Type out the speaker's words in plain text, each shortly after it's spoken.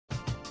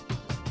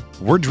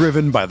We're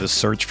driven by the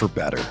search for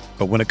better.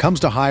 But when it comes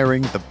to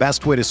hiring, the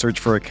best way to search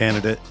for a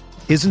candidate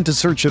isn't to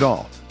search at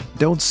all.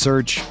 Don't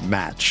search,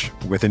 match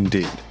with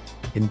Indeed.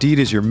 Indeed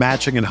is your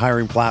matching and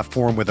hiring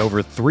platform with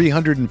over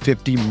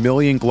 350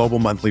 million global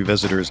monthly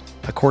visitors,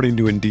 according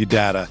to Indeed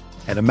data,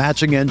 and a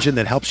matching engine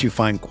that helps you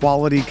find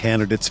quality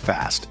candidates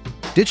fast.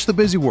 Ditch the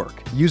busy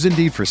work. Use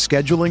Indeed for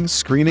scheduling,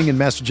 screening, and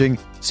messaging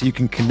so you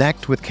can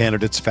connect with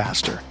candidates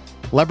faster.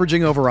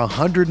 Leveraging over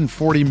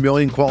 140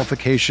 million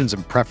qualifications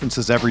and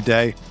preferences every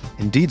day,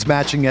 Indeed's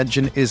matching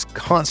engine is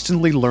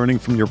constantly learning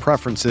from your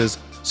preferences,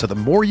 so the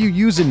more you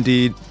use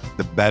Indeed,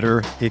 the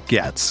better it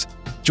gets.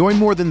 Join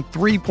more than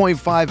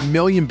 3.5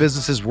 million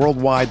businesses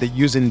worldwide that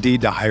use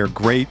Indeed to hire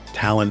great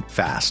talent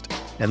fast.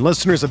 And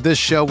listeners of this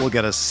show will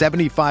get a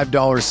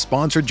 $75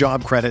 sponsored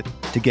job credit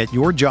to get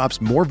your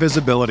jobs more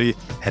visibility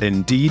at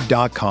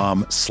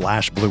Indeed.com/Blue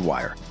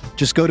Wire.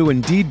 Just go to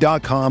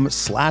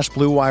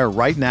Indeed.com/Blue Wire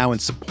right now and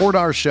support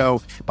our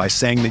show by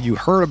saying that you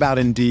heard about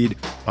Indeed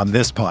on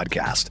this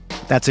podcast.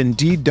 That's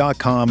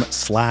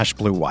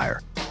Indeed.com/Blue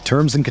Wire.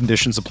 Terms and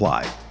conditions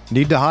apply.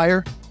 Need to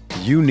hire?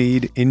 You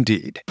need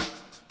Indeed.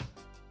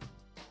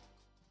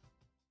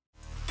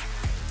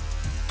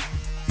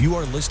 You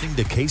are listening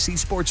to KC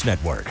Sports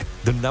Network,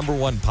 the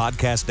 #1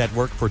 podcast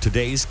network for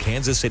today's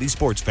Kansas City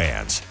sports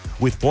fans.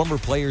 With former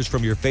players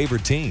from your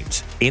favorite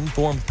teams,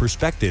 informed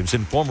perspectives,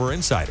 and former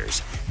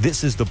insiders,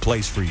 this is the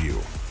place for you.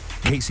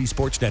 KC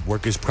Sports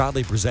Network is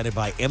proudly presented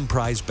by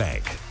Emprise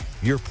Bank,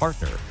 your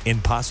partner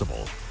in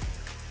possible.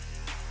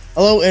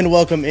 Hello and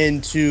welcome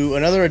into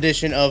another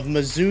edition of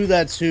Mizzou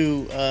That's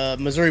Who,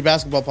 Missouri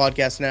basketball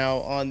podcast now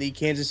on the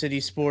Kansas City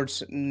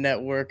Sports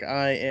Network.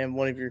 I am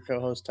one of your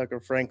co-hosts, Tucker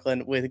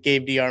Franklin, with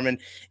Gabe DeArmond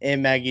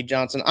and Maggie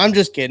Johnson. I'm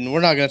just kidding.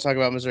 We're not going to talk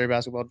about Missouri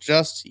basketball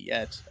just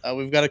yet.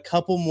 We've got a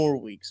couple more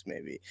weeks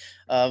maybe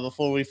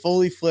before we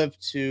fully flip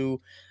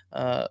to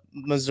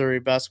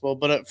Missouri basketball.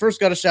 But first,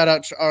 got to shout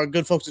out our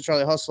good folks at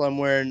Charlie Hustle. I'm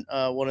wearing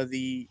one of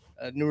the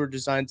newer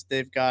designs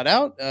they've got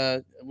out.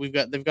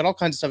 They've got all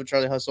kinds of stuff at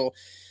Charlie Hustle.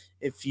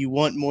 If you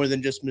want more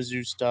than just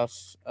Mizzou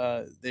stuff,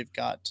 they've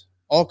got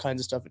all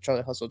kinds of stuff at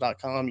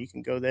charliehustle.com. You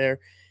can go there,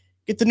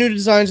 get the new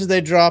designs that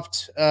they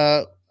dropped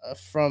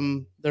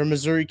from their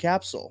Missouri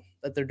capsule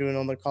that they're doing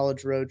on their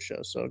College Road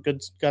show. So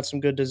got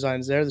some good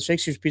designs there. The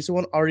Shakespeare's Pizza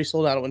one already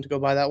sold out. I went to go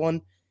buy that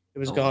one. It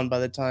was gone by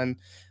the time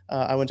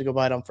I went to go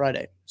buy it on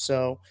Friday.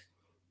 So,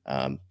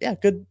 yeah,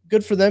 good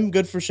for them.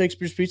 Good for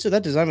Shakespeare's Pizza.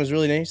 That design was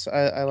really nice.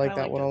 I like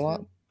that one a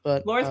lot.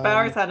 But Lawrence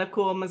Bowers had a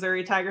cool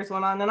Missouri Tigers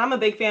one on, and I'm a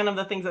big fan of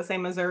the things that say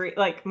Missouri,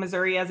 like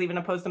Missouri as even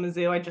opposed to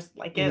Mizzou. I just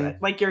like it.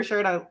 Mm-hmm. Like your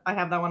shirt, I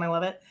have that one. I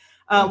love it.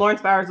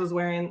 Lawrence Bowers was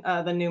wearing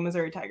the new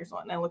Missouri Tigers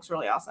one, and it looks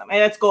really awesome. And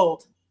it's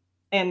gold,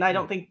 and I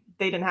don't think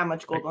they didn't have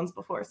much gold ones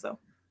before. So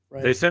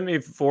right. They sent me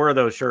 4 of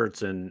those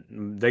shirts, and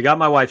they got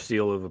my wife's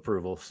seal of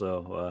approval.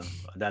 So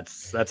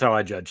that's how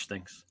I judge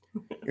things.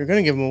 You're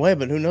gonna give them away,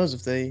 but who knows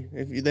if they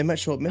might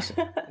show up missing.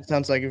 It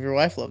sounds like if your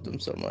wife loved them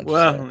so much.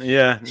 Well, so.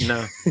 Yeah,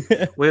 no.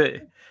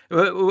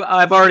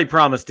 I've already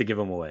promised to give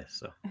them away.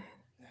 So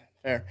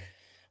fair.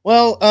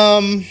 Well,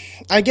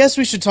 I guess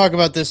we should talk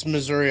about this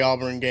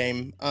Missouri-Auburn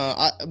game.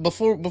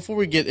 Before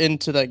we get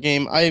into that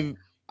game, I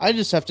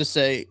just have to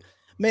say,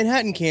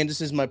 Manhattan,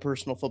 Kansas is my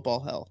personal football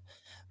hell.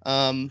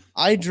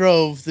 I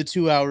drove the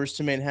 2 hours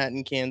to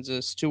Manhattan,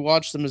 Kansas to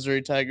watch the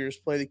Missouri Tigers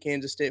play the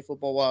Kansas State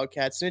football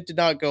Wildcats, and it did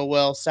not go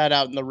well. Sat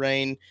out in the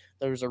rain.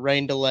 There was a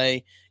rain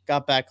delay.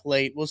 Got back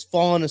late. Was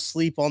falling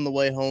asleep on the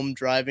way home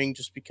driving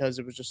just because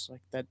it was just like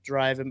that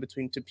drive in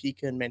between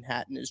Topeka and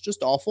Manhattan is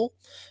just awful.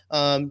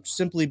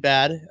 Simply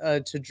bad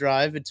to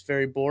drive. It's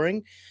very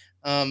boring.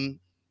 And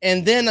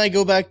then I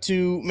go back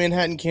to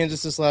Manhattan,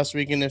 Kansas this last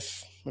week, and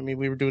we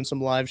were doing some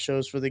live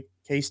shows for the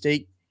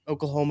K-State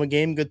Oklahoma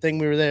game. Good thing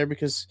we were there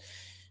because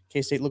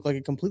K-State looked like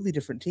a completely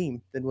different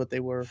team than what they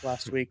were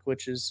last week,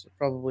 which is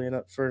probably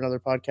for another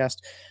podcast.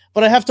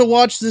 But I have to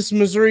watch this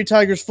Missouri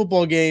Tigers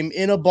football game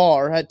in a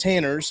bar at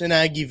Tanner's in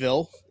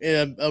Aggieville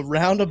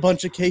around a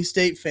bunch of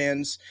K-State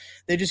fans.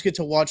 They just get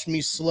to watch me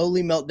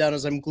slowly melt down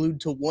as I'm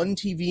glued to one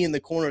TV in the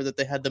corner that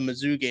they had the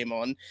Mizzou game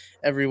on.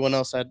 Everyone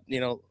else had,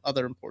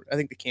 other important. I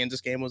think the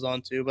Kansas game was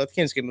on too, but the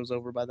Kansas game was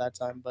over by that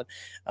time. But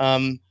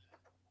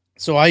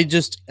so I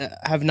just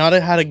have not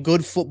had a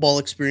good football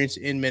experience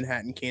in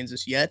Manhattan,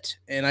 Kansas yet,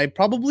 and I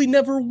probably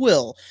never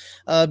will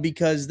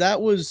because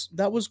that was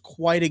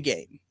quite a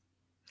game.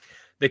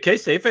 The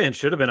K-State fans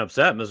should have been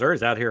upset.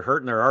 Missouri's out here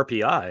hurting their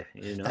RPI.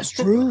 That's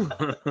true.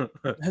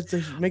 Have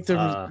to make their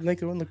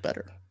one look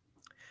better.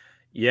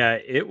 Yeah,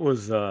 it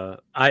was.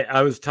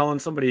 I was telling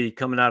somebody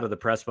coming out of the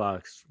press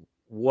box,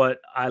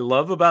 what I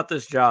love about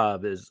this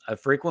job is I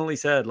frequently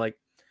said, like,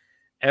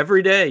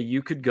 every day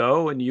you could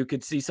go and you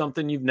could see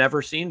something you've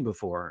never seen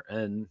before.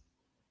 And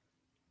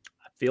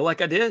I feel like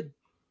I did.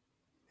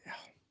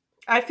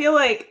 I feel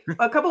like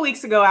a couple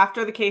weeks ago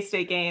after the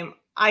K-State game,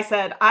 I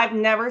said, I've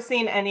never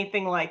seen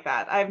anything like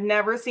that. I've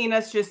never seen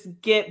us just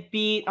get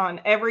beat on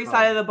every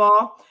side of the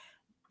ball.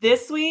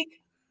 This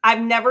week,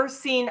 I've never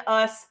seen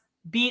us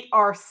beat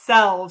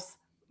ourselves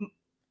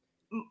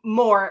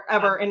more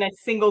ever in a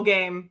single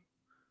game.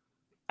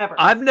 ever.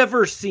 I've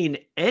never seen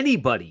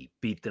anybody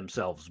beat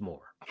themselves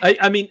more.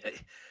 I mean,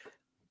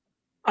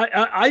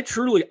 I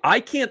truly, I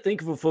can't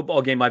think of a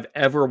football game I've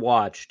ever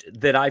watched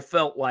that I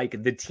felt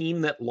like the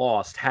team that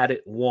lost had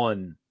it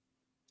won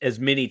as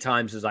many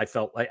times as I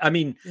felt like. I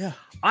mean,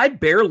 I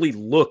barely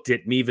looked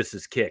at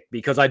Mevis's kick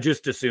because I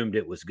just assumed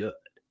it was good.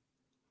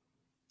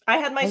 I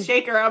had my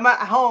shaker. I'm at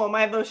home.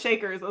 I have those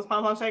shakers, those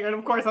pom-pom shakers. And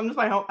of course, I'm just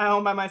at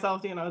home by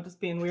myself,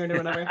 just being weird or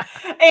whatever.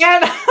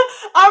 And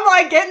I'm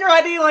like getting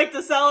ready, like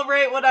to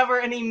celebrate, whatever.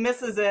 And he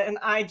misses it. And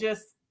I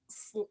just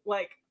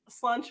like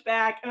slunch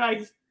back and I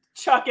just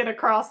chuck it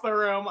across the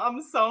room.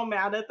 I'm so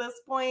mad at this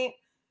point.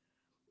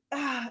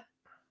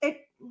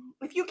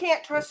 If you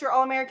can't trust your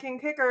All-American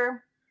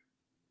kicker,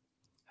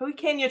 who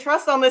can you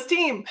trust on this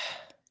team?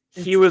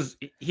 He was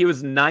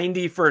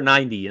 90 for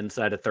 90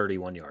 inside of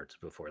 31 yards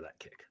before that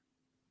kick.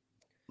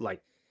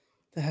 Like,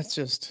 that's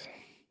just,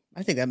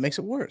 I think that makes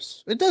it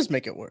worse. It does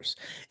make it worse.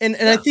 And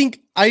I think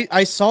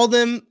I saw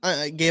them,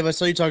 Gabe, I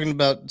saw you talking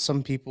about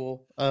some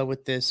people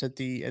with this at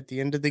the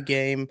end of the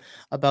game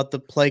about the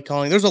play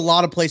calling. There's a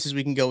lot of places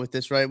we can go with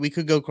this, right? We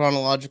could go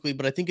chronologically,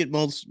 but I think it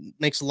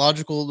makes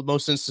the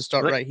most sense to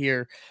start right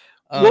here.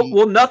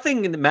 Well,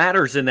 nothing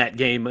matters in that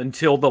game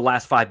until the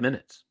last 5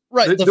 minutes.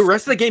 Right. The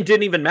rest of the game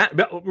didn't even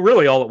matter.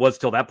 Really, all it was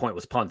till that point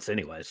was punts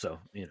anyway. So,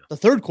 The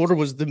third quarter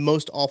was the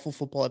most awful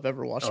football I've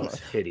ever watched. Oh, it's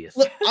hideous.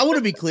 Look, I want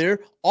to be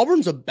clear.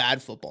 Auburn's a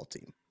bad football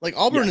team. Like,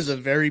 Auburn is a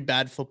very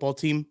bad football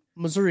team.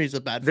 Missouri is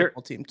a bad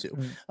football team, too.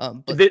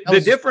 But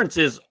the difference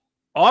is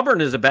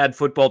Auburn is a bad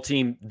football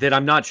team that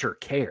I'm not sure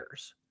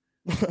cares.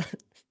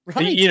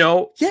 Right.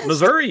 Yes.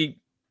 Missouri,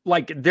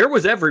 like, there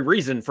was every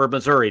reason for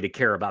Missouri to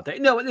care about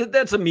that. No,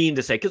 that's a mean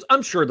to say, because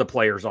I'm sure the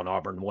players on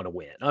Auburn want to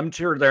win. I'm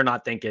sure they're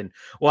not thinking,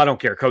 well, I don't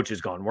care, coach is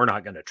gone, we're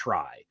not going to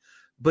try.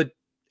 But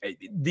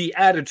the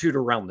attitude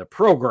around the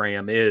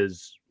program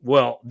is,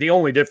 well, the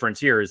only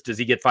difference here is, does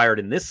he get fired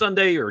in this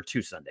Sunday or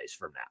 2 Sundays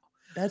from now?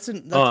 That's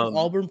an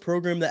Auburn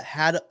program that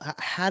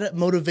had a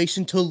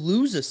motivation to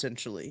lose,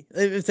 essentially.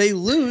 If they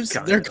lose,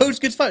 their coach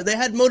gets fired. They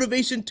had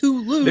motivation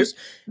to lose,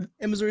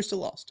 and Missouri still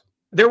lost.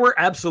 There were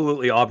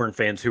absolutely Auburn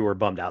fans who were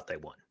bummed out they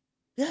won.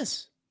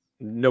 Yes.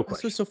 No question.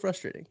 This was so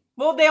frustrating.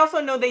 Well, they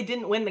also know they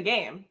didn't win the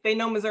game. They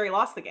know Missouri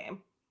lost the game.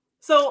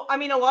 So, I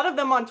mean, a lot of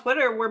them on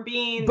Twitter were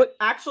being But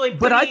I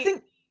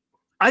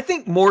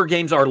think more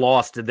games are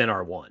lost than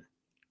are won.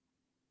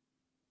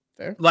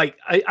 Fair. Like,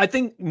 I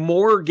think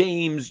more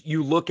games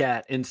you look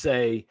at and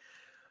say,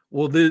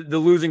 well, the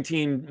losing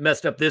team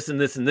messed up this and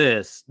this and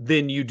this,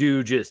 than you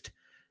do just,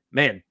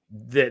 man,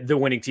 the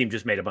winning team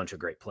just made a bunch of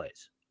great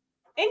plays.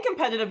 In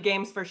competitive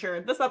games, for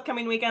sure. This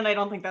upcoming weekend, I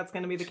don't think that's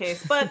going to be the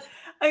case. But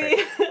I mean,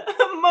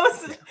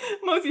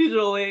 most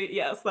usually,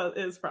 yes, that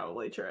is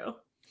probably true.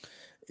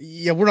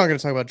 Yeah, we're not going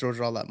to talk about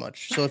Georgia all that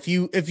much. So if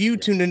you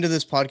tuned into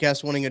this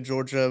podcast wanting a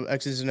Georgia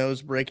X's and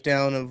O's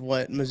breakdown of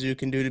what Mizzou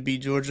can do to beat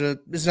Georgia,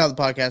 this is not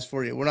the podcast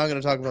for you. We're not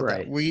going to talk about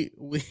that. We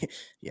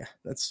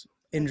that's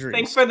injuries.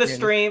 Thanks for the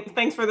stream.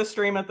 Thanks for the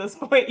stream at this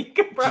point. You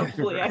can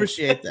probably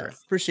appreciate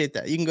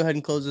that. You can go ahead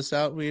and close this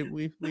out.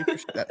 We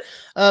appreciate that.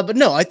 But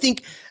no, I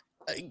think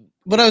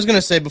what I was going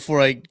to say before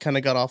I kind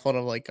of got off on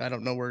I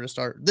don't know where to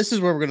start. This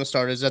is where we're going to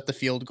start, is at the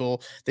field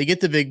goal. They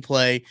get the big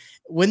play.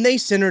 When they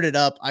centered it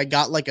up, I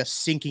got like a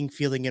sinking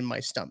feeling in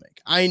my stomach.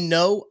 I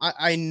know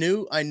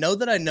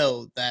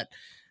that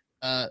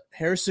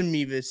Harrison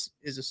Mevis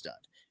is a stud.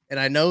 And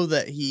I know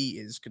that he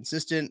is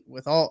consistent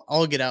with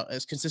all get out,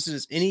 as consistent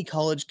as any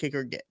college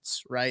kicker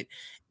gets, right?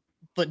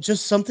 But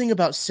just something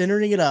about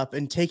centering it up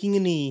and taking a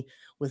knee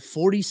with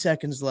 40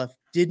 seconds left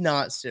did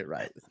not sit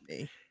right with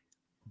me.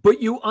 But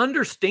you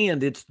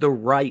understand it's the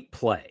right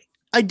play.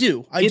 I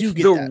do.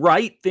 It's the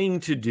right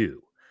thing to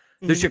do.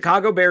 The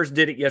Chicago Bears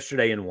did it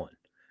yesterday and won.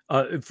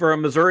 For a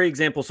Missouri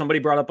example, somebody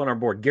brought up on our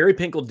board, Gary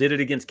Pinkel did it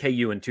against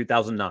KU in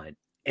 2009,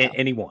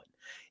 and he won.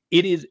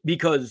 It is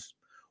because,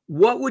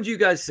 what would you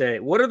guys say?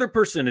 What are the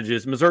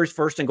percentages? Missouri's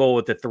first and goal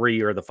at the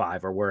 3 or the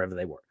 5 or wherever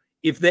they were.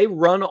 If they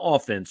run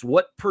offense,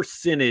 what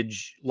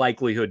percentage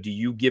likelihood do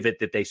you give it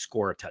that they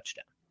score a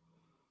touchdown?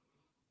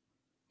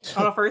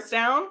 On a first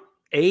down?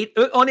 8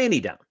 on any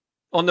down.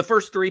 On the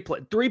first 3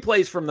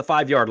 plays from the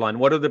 5-yard line,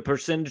 what are the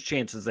percentage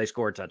chances they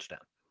score a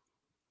touchdown?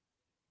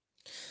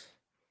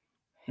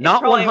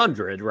 Not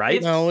 100,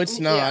 right? No, it's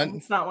not. Yeah,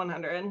 it's not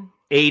 100.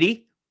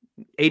 80,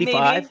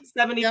 85, maybe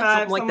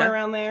 75, somewhere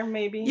around there,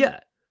 maybe. Yeah.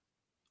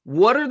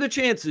 What are the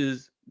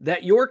chances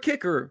that your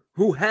kicker,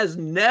 who has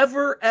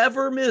never,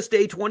 ever missed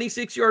a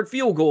 26-yard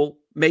field goal,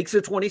 makes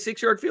a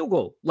 26-yard field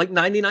goal? Like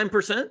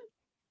 99%?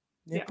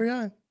 Yeah, pretty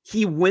high.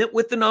 He went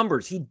with the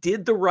numbers. He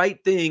did the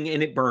right thing,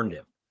 and it burned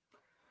him.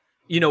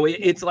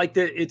 It's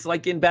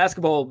like in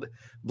basketball,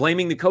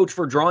 blaming the coach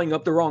for drawing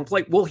up the wrong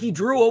play. Well, he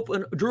drew up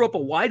a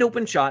wide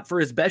open shot for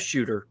his best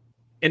shooter,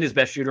 and his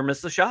best shooter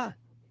missed the shot.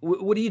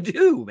 What do you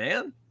do,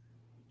 man?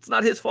 It's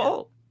not his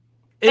fault.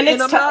 And I'm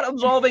not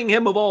absolving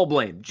him of all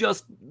blame,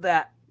 just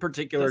that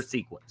particular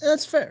sequence.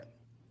 That's fair.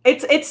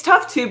 It's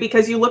tough too,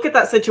 because you look at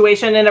that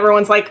situation and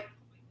everyone's like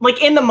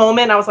in the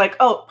moment, I was like,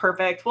 oh,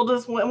 perfect.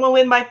 We'll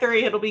win by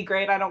 3. It'll be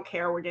great. I don't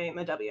care. We're getting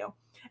the W.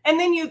 And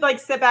then you like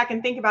sit back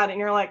and think about it and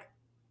you're like,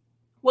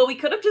 well, we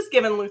could have just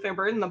given Luther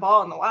Burden the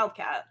ball in the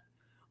Wildcat.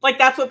 Like,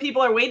 that's what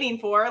people are waiting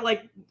for.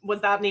 Like,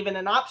 was that even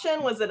an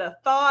option? Was it a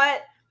thought?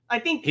 I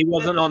think he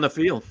wasn't on the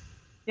field.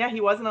 Yeah,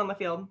 he wasn't on the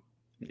field.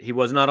 He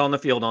was not on the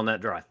field on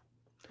that drive.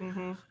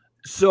 Mm-hmm.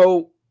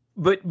 So,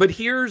 but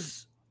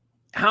here's,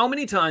 how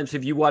many times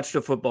have you watched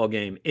a football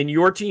game and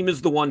your team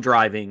is the one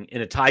driving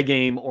in a tie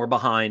game or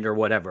behind or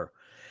whatever,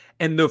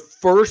 and the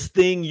first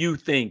thing you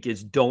think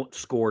is don't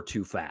score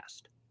too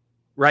fast,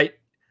 right?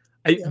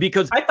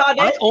 Because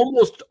I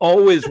almost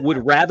always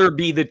would rather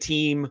be the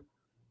team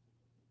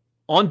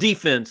on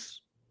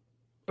defense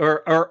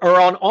or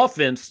on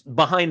offense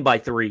behind by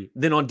 3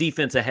 than on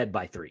defense ahead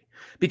by 3,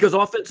 because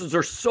offenses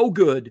are so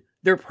good,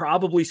 they're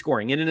probably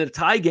scoring. And in a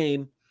tie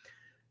game,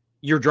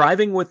 you're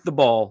driving with the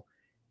ball.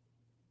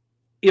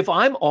 If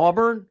I'm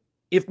Auburn,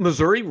 if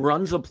Missouri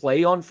runs a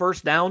play on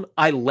first down,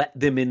 I let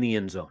them in the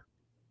end zone.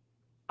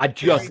 I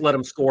just let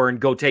them score and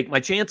go take my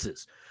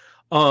chances.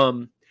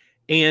 And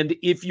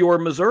if you're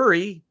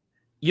Missouri,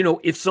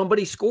 if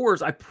somebody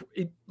scores,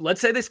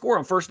 let's say they score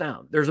on first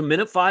down. There's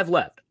 1:05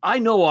 left. I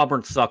know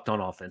Auburn sucked on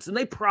offense, and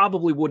they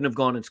probably wouldn't have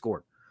gone and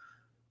scored.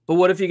 But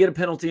what if you get a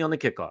penalty on the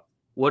kickoff?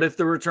 What if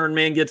the return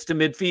man gets to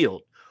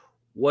midfield?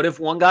 What if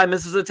one guy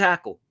misses a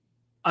tackle?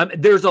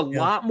 There's a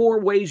lot more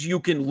ways you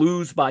can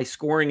lose by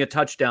scoring a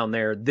touchdown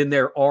there than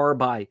there are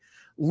by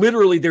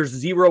literally. There's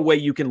zero way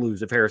you can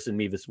lose if Harrison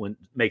Mevis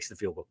makes the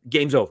field goal.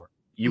 Game's over.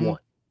 You won.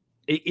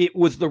 It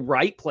was the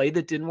right play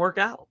that didn't work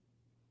out.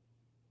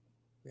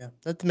 Yeah,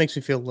 that makes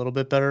me feel a little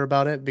bit better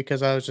about it,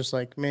 because I was just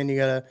like, man, you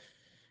gotta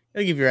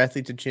give your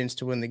athletes a chance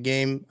to win the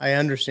game. I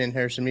understand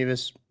Harrison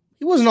Mevis.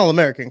 He was an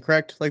All-American,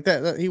 correct? Like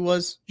that he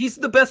was. He's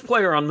the best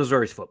player on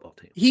Missouri's football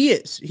team. He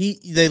is.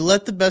 They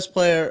let the best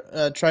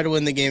player try to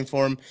win the game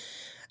for him.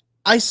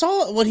 I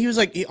saw what he was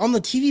like on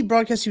the TV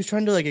broadcast. He was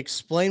trying to like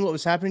explain what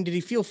was happening. Did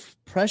he feel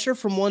pressure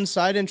from one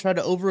side and try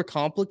to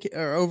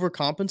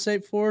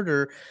overcompensate for it,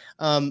 or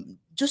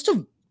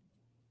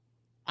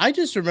I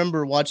just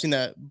remember watching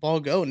that ball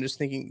go and just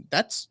thinking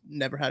that's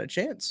never had a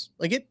chance.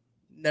 Like, it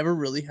never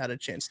really had a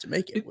chance to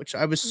make it, which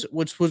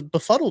was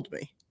befuddled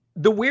me.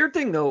 The weird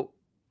thing though,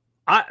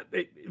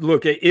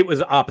 it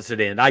was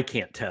opposite end. I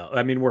can't tell.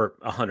 I mean, we're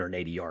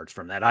 180 yards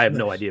from that. I have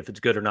no idea if it's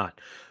good or not.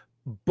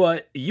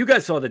 But you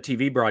guys saw the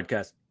TV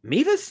broadcast.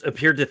 Mevis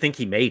appeared to think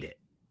he made it.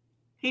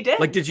 He did.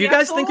 Like, did you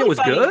guys think it was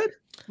good?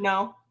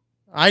 No.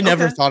 I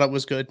never thought it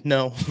was good.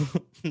 No.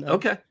 No.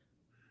 Okay.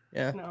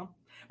 Yeah. No.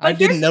 But I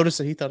didn't notice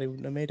that he thought he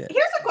would have made it.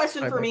 Here's a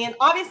question for me, and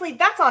obviously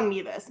that's on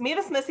Mevis.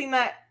 Mevis missing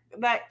that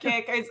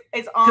kick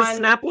is on. Because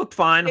snap looked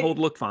fine, hold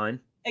looked fine.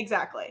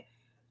 Exactly.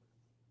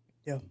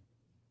 Yeah.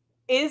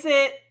 Is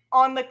it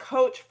on the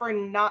coach for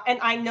not? And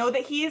I know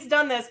that he has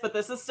done this, but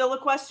this is still a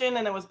question,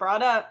 and it was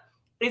brought up.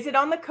 Is it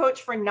on the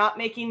coach for not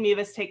making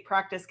Mevis take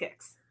practice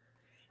kicks?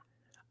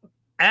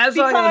 As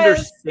I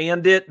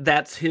understand it,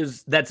 that's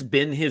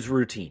been his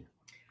routine.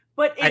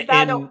 But is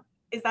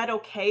that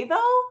okay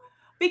though?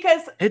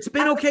 Because it's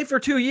been okay for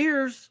 2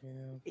 years.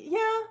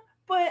 Yeah,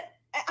 but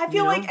I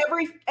feel like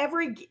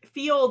every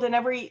field and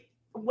every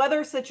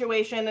weather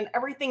situation and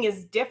everything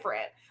is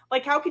different.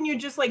 Like, how can you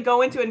just like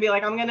go into it and be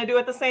like, I'm going to do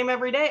it the same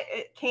every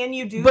day? Can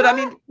you do that? But I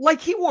mean,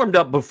 like, he warmed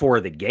up before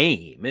the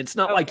game. It's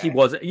not like he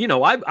wasn't,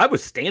 I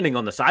was standing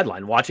on the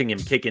sideline watching him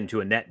kick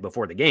into a net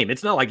before the game.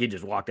 It's not like he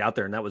just walked out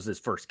there and that was his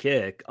first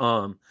kick.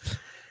 And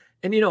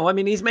I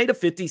mean, he's made a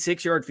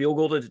 56-yard field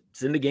goal to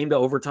send the game to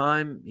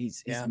overtime.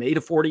 He's made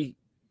a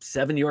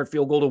 47-yard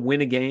field goal to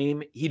win a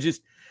game.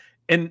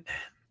 And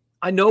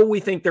I know we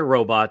think they're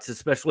robots,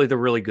 especially the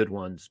really good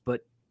ones,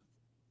 but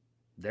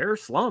they're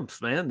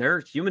slumps, man. They're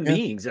human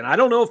beings. And I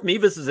don't know if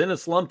Mevis is in a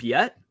slump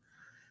yet,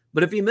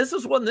 but if he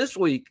misses one this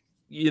week,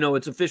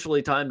 it's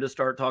officially time to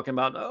start talking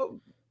about,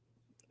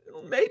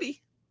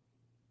 maybe.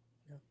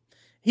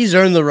 He's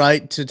earned the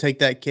right to take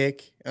that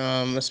kick,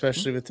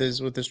 especially with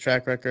his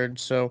track record.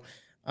 So,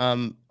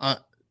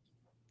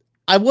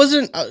 I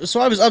was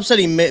upset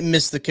he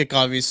missed the kick,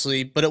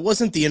 obviously, but it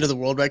wasn't the end of the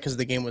world, right? Because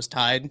the game was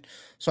tied.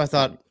 So I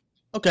thought,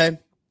 okay,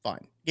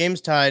 fine,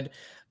 game's tied.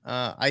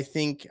 I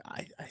think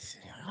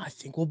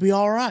we'll be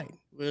all right.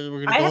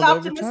 I had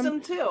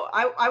optimism too.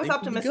 I was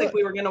optimistic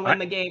we were going to win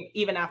the game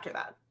even after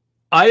that.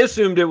 I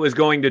assumed it was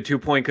going to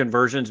 2-point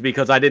conversions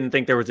because I didn't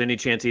think there was any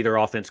chance either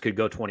offense could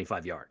go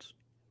 25 yards.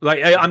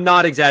 Like, I'm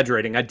not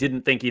exaggerating. I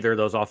didn't think either of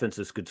those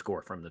offenses could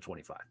score from the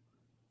 25.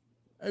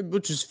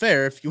 Which is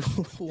fair if you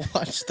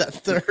watch that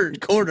third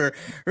quarter.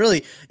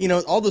 Really,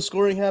 all the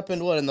scoring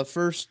happened in the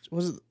first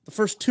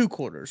 2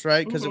 quarters,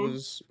 right? Because it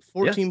was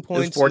 14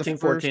 points. It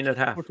was 14 at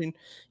half. 14.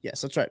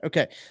 Yes, that's right.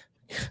 Okay.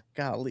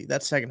 Golly,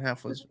 that second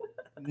half was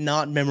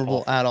not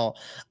memorable at all.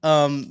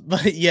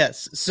 But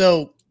yes,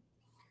 so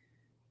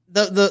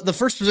the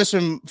first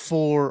possession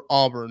for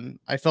Auburn,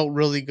 I felt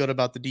really good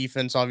about the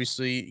defense.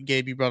 Obviously,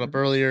 Gabe, you brought up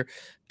earlier,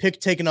 pick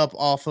taken up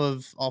off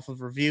of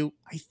review.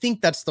 I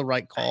think that's the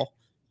right call.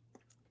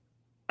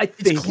 I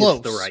think it's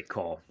the right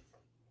call.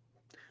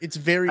 It's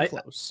very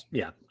close.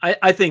 Yeah,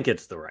 I think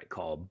it's the right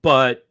call.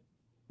 But,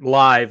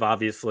 live,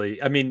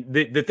 obviously. I mean,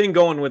 the thing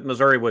going with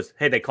Missouri was,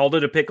 hey, they called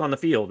it a pick on the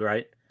field,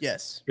 right?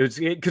 Yes. It was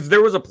because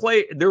there was a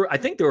play there. I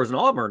think there was an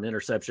Auburn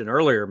interception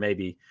earlier,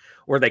 maybe,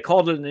 where they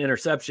called it an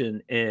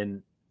interception.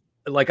 And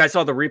like I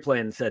saw the replay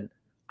and said,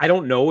 I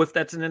don't know if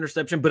that's an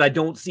interception, but I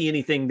don't see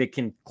anything that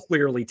can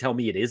clearly tell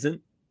me it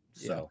isn't.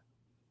 So,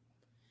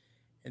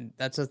 and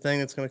that's a thing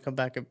that's going to come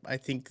back. I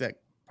think that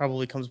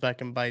probably comes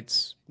back and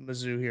bites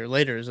Mizzou here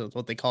later, is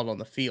what they called on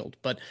the field.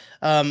 But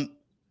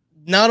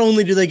not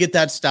only do they get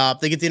that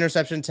stop, they get the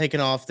interception taken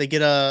off. They get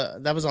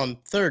that was on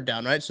third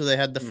down, right? So they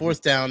had the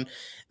fourth down.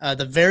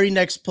 The very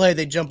next play,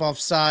 they jump off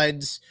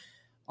sides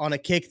on a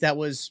kick that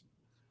was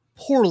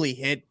poorly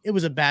hit. It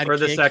was a bad kick. For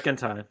the second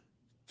time.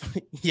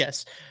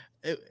 Yes,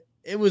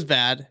 it was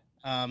bad.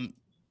 Then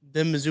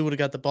Mizzou would have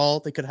got the ball.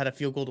 They could have had a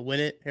field goal to win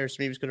it.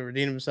 Harrison Mevis could have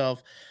redeemed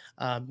himself.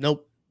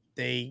 Nope.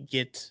 They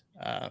get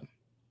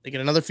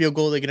another field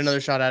goal. They get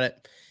another shot at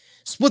it.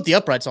 Split the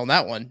uprights on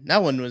that one.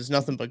 That one was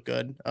nothing but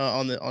good.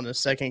 On the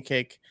second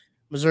kick,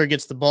 Missouri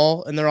gets the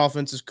ball and their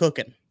offense is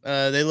cooking.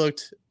 I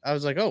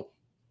was like, oh,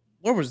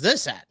 where was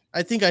this at?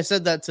 I think I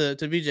said that to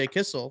BJ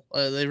Kissel.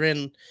 They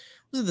ran.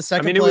 Was it the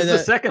second? It was the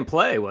second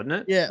play, wasn't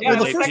it? Yeah. Well,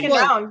 the first first second play.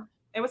 Down.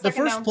 It was The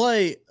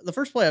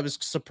first play I was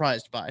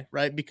surprised by,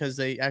 right? Because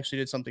they actually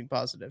did something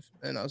positive,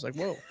 and I was like,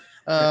 whoa.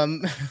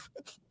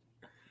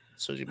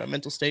 Shows you my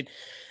mental state.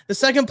 The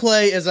second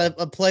play is a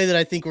play that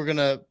I think we're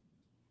gonna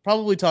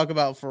probably talk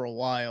about for a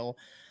while.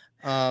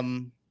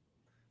 And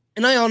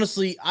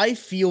I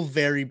feel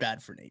very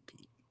bad for Nate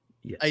Pete.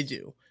 Yes. I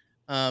do.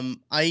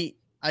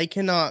 I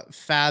cannot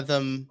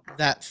fathom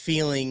that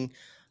feeling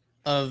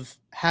of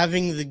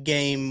having the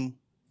game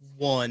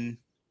won,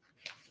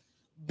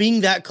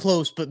 being that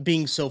close, but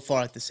being so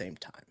far at the same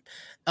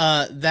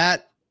time.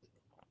 That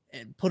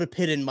put a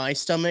pit in my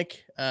stomach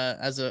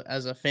as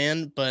a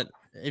fan. But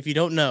if you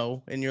don't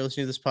know, and you're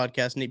listening to this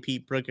podcast, Nate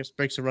Pete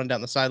breaks a run down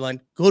the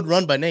sideline. Good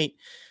run by Nate.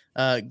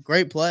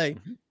 Great play.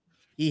 Mm-hmm.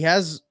 He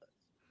has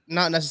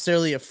not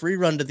necessarily a free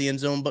run to the end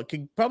zone, but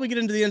could probably get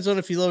into the end zone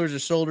if he lowers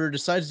his shoulder,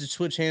 decides to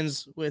switch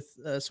hands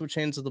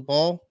of the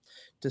ball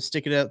to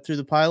stick it out through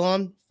the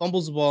pylon,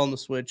 fumbles the ball on the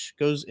switch,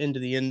 goes into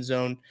the end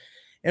zone,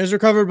 and is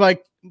recovered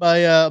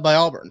by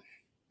Auburn.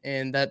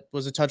 And that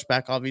was a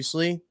touchback,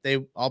 obviously.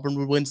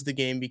 Auburn wins the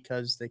game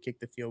because they kicked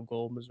the field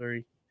goal.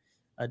 Missouri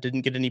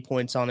didn't get any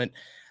points on it.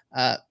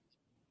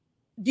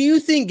 Do you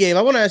think, Gabe,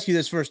 I want to ask you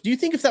this first. Do you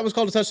think if that was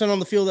called a touchdown on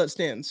the field, that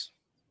stands?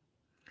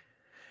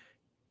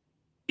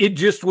 It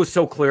just was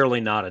so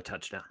clearly not a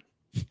touchdown.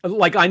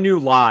 Like, I knew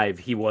live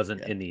he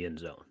wasn't in the end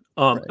zone.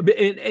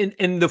 Right.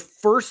 And the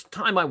first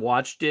time I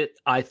watched it,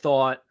 I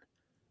thought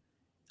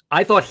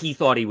he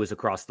thought he was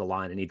across the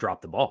line and he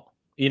dropped the ball.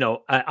 You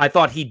know, I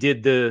thought he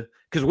did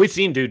because we've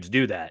seen dudes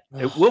do that.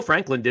 Will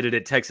Franklin did it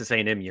at Texas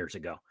A&M years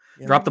ago.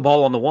 Yeah. Drop the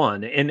ball on the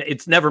one. And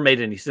it's never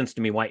made any sense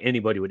to me why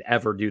anybody would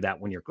ever do that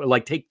when you're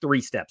like, take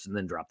 3 steps and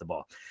then drop the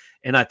ball.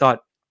 And I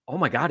thought, oh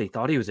my God, he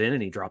thought he was in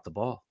and he dropped the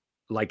ball.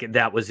 Like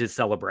that was his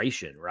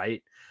celebration.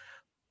 Right.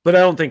 But I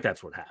don't think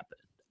that's what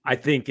happened. I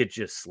think it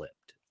just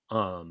slipped.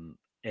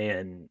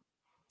 And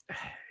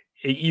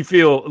you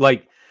feel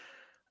like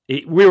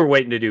we were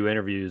waiting to do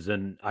interviews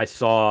and I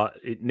saw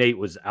Nate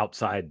was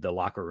outside the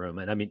locker room.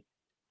 And I mean,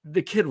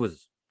 the kid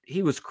was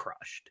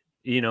crushed,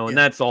 and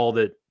that's all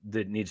that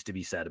needs to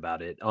be said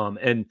about it.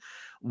 And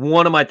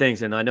one of my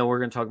things, and I know we're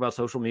going to talk about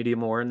social media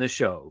more in this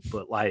show,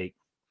 but like,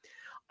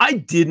 I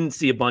didn't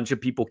see a bunch of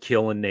people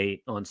killing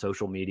Nate on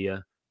social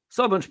media.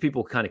 Saw a bunch of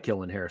people kind of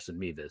killing Harrison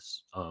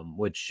Mevis,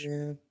 which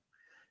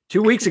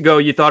 2 weeks ago,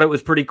 you thought it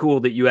was pretty cool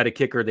that you had a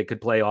kicker that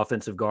could play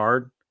offensive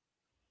guard.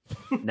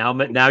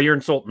 Now you're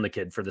insulting the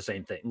kid for the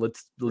same thing.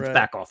 Let's right.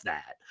 Back off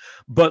that.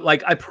 But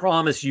like, I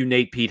promise you,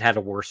 Nate Pete had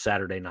a worse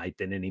Saturday night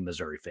than any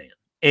Missouri fan.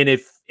 And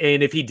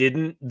if he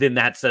didn't, then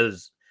that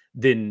says,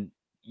 then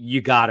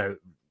you gotta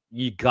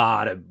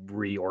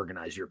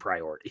reorganize your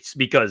priorities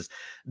because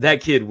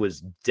that kid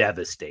was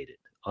devastated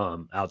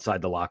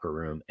outside the locker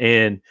room.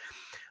 And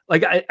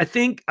like, I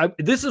think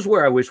this is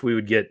where I wish we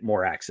would get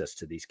more access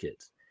to these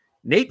kids.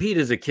 Nate Pete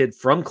is a kid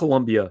from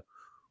Columbia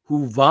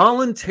who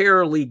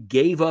voluntarily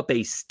gave up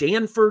a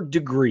Stanford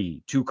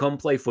degree to come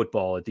play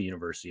football at the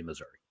University of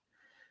Missouri.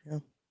 Yeah.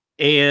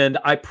 And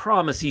I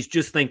promise he's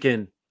just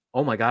thinking,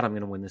 oh my God, I'm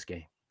going to win this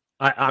game.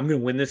 I'm going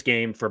to win this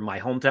game for my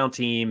hometown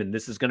team, and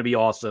this is going to be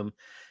awesome.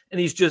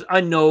 And he's just,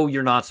 I know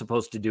you're not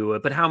supposed to do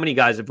it, but how many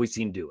guys have we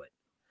seen do it?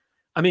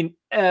 I mean,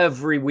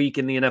 every week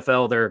in the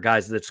NFL, there are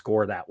guys that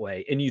score that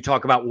way. And you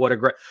talk about what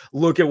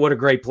a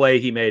great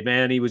play he made,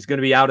 man. He was going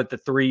to be out at the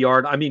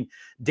 3-yard. I mean,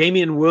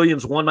 Damian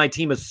Williams won my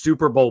team a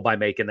Super Bowl by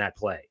making that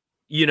play,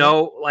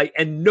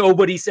 and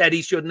nobody said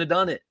he shouldn't have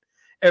done it.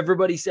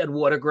 Everybody said,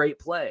 what a great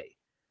play.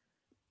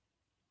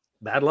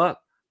 Bad luck.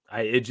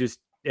 I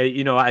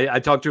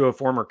talked to a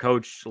former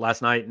coach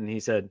last night and he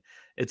said,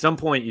 at some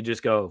point you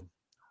just go,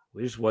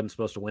 we just wasn't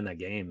supposed to win that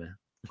game, man.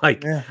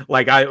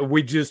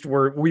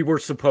 We were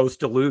supposed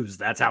to lose.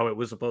 That's how it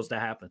was supposed to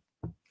happen.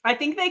 I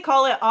think they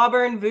call it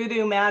Auburn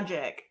voodoo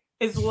magic.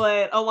 is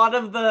what a lot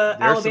of the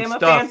Alabama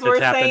fans were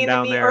saying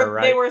to me, or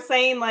right? They were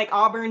saying like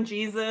Auburn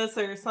Jesus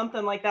or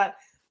something like that.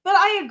 But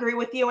I agree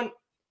with you. And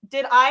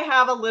did I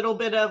have a little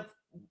bit of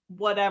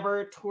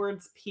whatever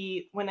towards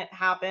Pete when it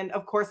happened?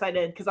 Of course I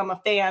did, because I'm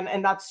a fan,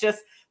 and that's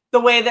just the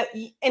way that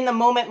in the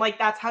moment, like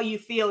that's how you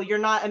feel. You're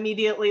not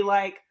immediately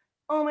like,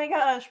 oh my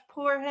gosh,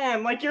 poor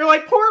him. Like you're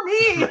like, poor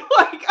me.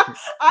 Like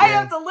I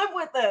have to live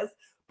with this.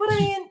 But I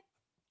mean,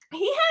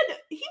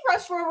 he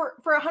rushed for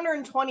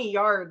 120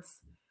 yards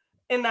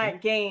in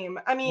that game.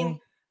 I mean,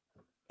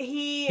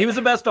 he was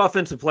the best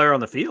offensive player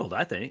on the field,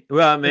 I think.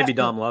 Well, maybe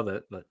Dom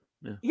Lovett, but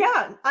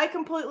yeah, I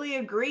completely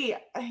agree.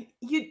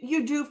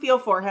 You do feel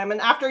for him,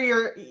 and after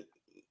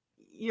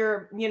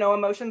your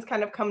emotions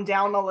kind of come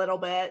down a little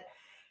bit,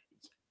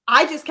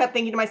 I just kept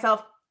thinking to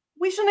myself,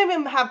 we shouldn't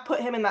even have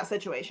put him in that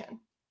situation.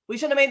 We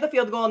should have made the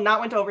field goal and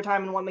not went to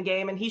overtime and won the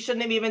game, and he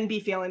shouldn't have even be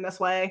feeling this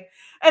way.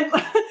 And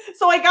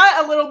so I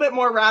got a little bit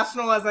more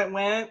rational as it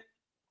went.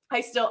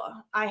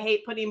 I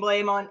hate putting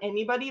blame on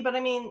anybody, but I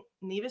mean,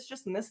 Mevis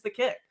just missed the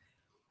kick.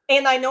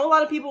 And I know a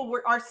lot of people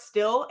are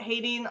still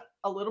hating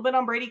a little bit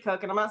on Brady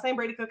Cook, and I'm not saying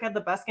Brady Cook had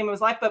the best game of his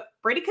life, but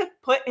Brady Cook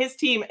put his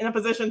team in a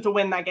position to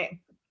win that game.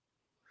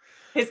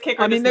 His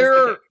kicker. I mean,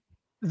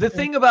 the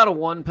thing about a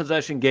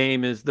one-possession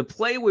game is the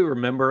play we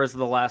remember as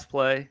the last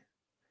play.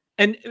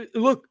 And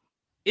look,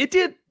 it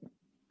did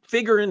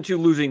figure into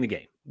losing the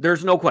game.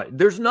 There's no question.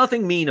 There's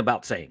nothing mean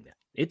about saying that.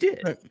 It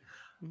did. Right.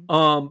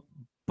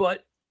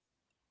 But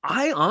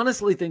I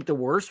honestly think the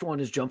worst one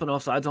is jumping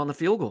off sides on the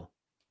field goal.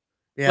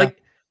 Yeah.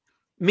 Like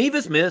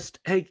Mevis missed.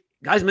 Hey,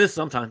 guys miss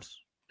sometimes.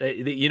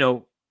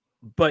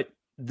 But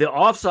the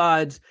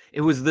offsides,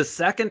 it was the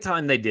second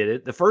time they did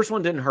it. The first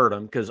one didn't hurt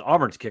him because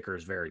Auburn's kicker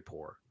is very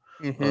poor.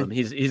 Mm-hmm.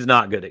 He's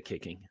not good at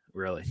kicking,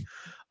 really.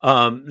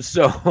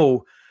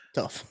 So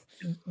tough.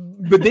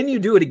 But then you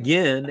do it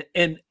again.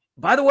 And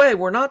by the way,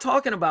 we're not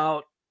talking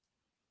about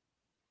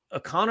a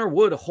Connor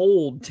Wood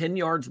hold 10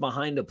 yards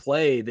behind a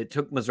play that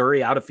took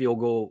Missouri out of field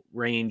goal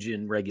range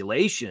in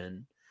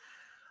regulation.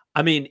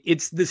 I mean,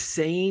 it's the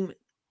same.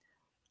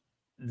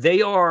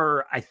 They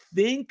are, I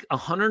think,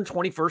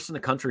 121st in the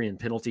country in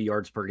penalty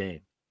yards per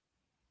game.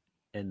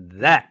 And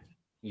that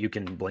you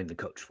can blame the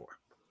coach for.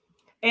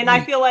 And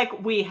I feel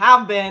like we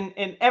have been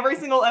in every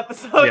single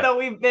episode that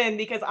we've been,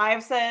 because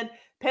I've said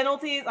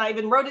penalties. I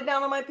even wrote it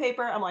down on my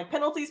paper. I'm like,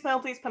 penalties.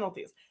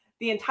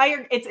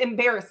 It's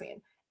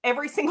embarrassing.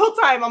 Every single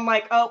time I'm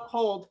like, oh,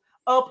 hold,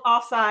 oh,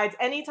 offsides.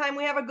 Anytime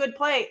we have a good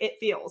play,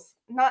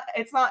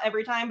 it's not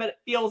every time, but it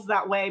feels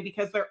that way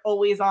because they're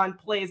always on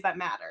plays that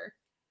matter.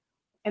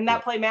 And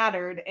that play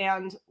mattered,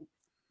 and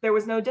there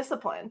was no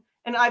discipline.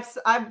 And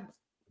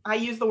I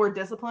use the word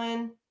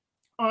discipline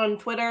on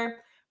Twitter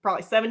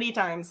probably 70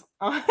 times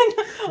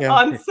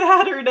on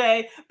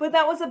Saturday, but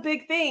that was a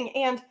big thing.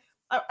 And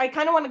I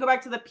kind of want to go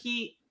back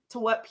to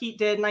what Pete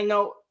did. And I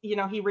know,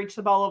 he reached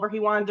the ball over. He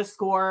wanted to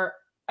score.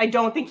 I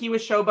don't think he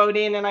was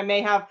showboating, and I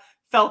may have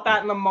felt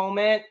that in the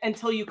moment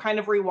until you kind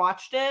of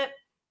rewatched it.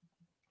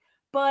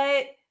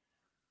 But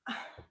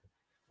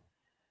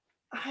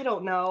I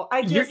don't know.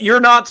 You're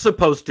not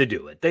supposed to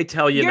do it. They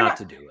tell you not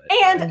to do it.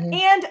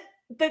 And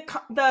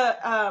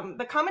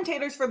the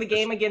commentators for the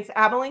game against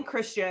Abilene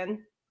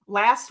Christian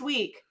last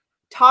week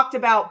talked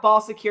about ball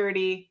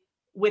security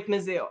with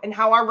Mizzou and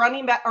how our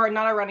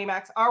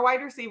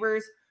wide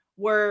receivers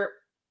were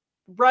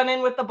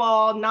running with the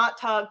ball, not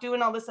tucked,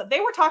 doing all this stuff. They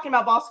were talking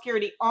about ball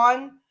security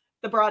on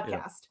the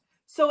broadcast. Yeah.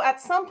 So at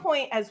some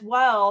point as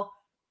well,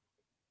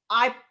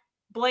 I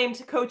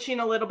blamed coaching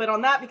a little bit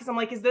on that, because I'm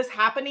like, is this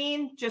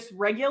happening just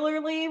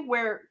regularly?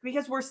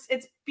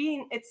 It's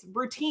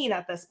routine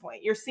at this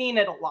point. You're seeing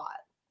it a lot.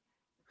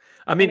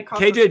 I mean,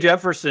 KJ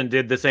Jefferson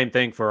did the same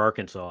thing for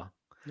Arkansas.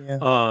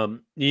 Yeah.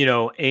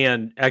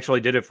 And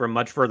actually did it from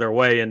much further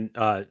away. And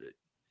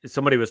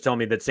somebody was telling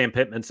me that Sam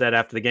Pittman said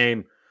after the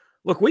game,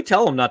 look, we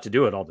tell them not to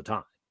do it all the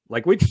time.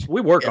 Like we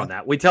work on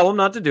that. We tell them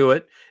not to do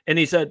it. And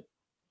he said,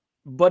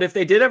 but if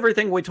they did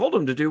everything we told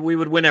them to do, we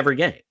would win every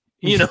game.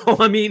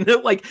 I mean,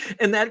 like,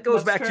 and that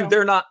goes back to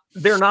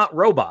they're not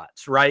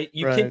robots, right?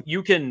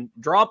 You can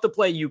drop the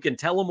play, you can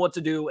tell them what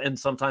to do, and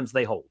sometimes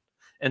they hold,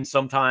 and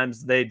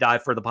sometimes they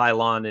dive for the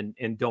pylon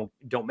and don't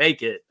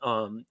make it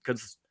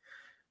because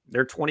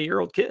they're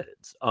 20-year-old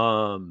kids.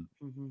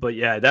 But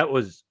yeah, that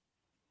was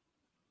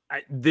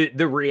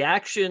the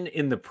reaction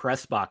in the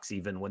press box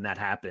even when that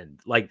happened.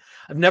 Like,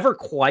 I've never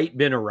quite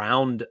been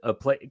around a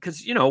play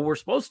because we're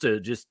supposed to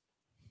just,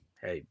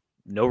 hey,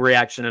 no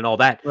reaction and all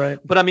that, right?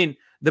 But I mean,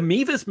 the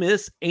Mevis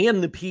miss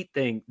and the Pete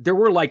thing, there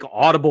were like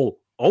audible,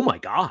 oh my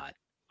God.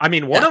 I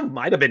mean, one of them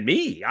might have been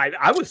me.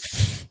 I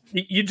was,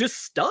 you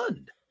just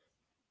stunned.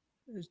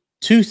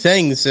 Two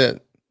things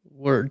that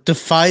were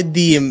defied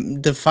the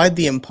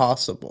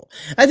impossible.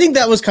 I think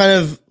that was kind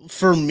of,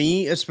 for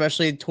me,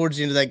 especially towards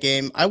the end of that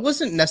game, I was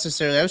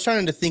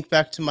trying to think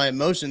back to my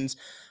emotions.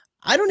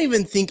 I don't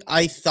even think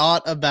I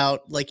thought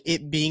about like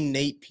it being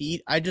Nate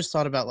Pete. I just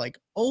thought about like,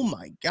 oh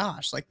my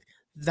gosh, like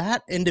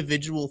that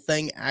individual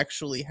thing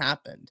actually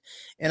happened.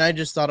 And I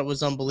just thought it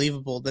was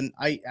unbelievable. Then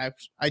I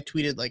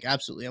tweeted like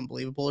absolutely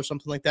unbelievable or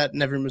something like that.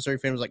 And every Missouri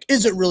fan was like,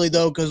 is it really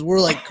though? Because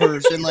we're like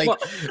cursed and like,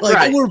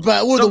 right. we're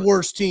bad. We're the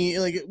worst team.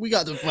 Like we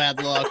got the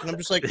bad luck. And I'm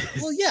just like,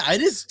 well, yeah,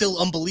 it is still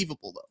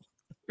unbelievable though.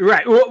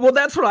 Right. Well,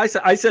 that's what I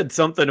said. I said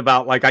something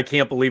about like, I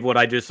can't believe what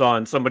I just saw.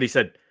 And somebody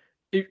said,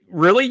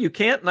 really? You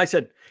can't?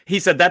 And he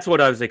said, that's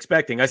what I was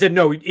expecting. I said,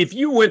 no, if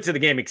you went to the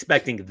game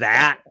expecting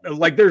that,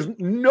 like there's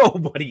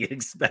nobody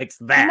expects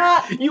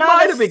that. You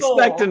might have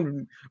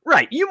expected,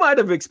 right. You might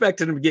have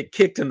expected him to get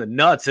kicked in the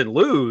nuts and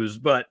lose,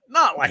 but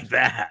not like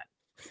that.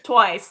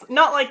 Twice.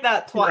 Not like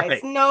that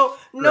twice. Right.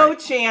 No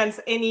chance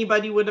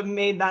anybody would have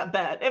made that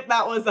bet. If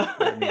that was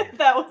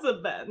a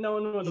bet, no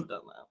one would have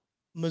done that.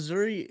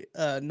 Missouri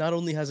not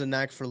only has a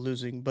knack for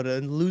losing, but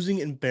losing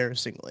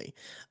embarrassingly.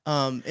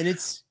 And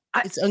it's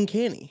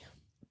uncanny.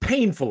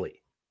 Painfully.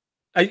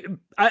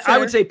 I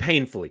would say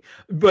painfully,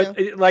 but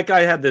like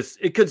I had this,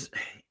 because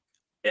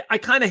I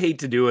kind of hate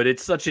to do it.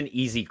 It's such an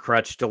easy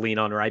crutch to lean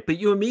on, right? But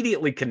you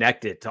immediately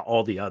connect it to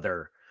all the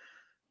other,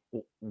 I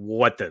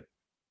don't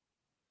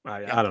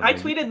know. I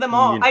tweeted them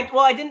all.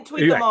 I didn't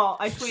tweet them all.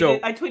 I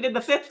tweeted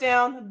the fifth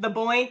down, the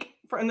boink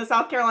in the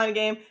South Carolina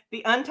game,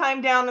 the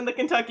untimed down in the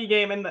Kentucky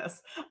game, and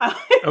this.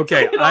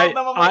 Okay.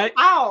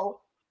 Ow.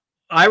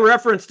 I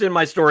referenced in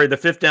my story the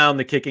fifth down,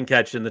 the kick and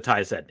catch, and the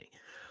Tyus Edney.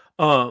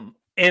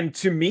 And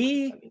to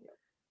me,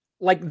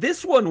 like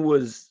this one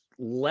was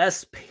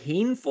less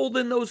painful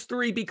than those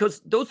three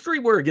because those three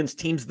were against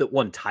teams that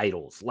won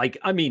titles. Like,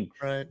 I mean,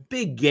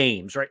 big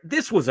games, right?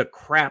 This was a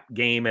crap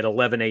game at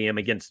 11 a.m.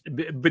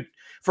 but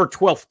for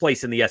 12th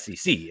place in the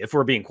SEC, if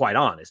we're being quite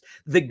honest.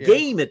 The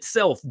game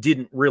itself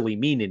didn't really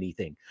mean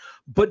anything.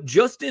 But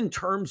just in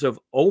terms of,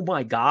 oh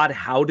my God,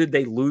 how did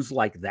they lose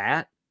like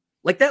that?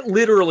 Like that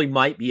literally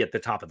might be at the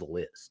top of the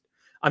list.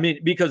 I mean,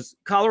 because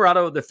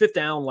Colorado, the fifth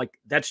down, like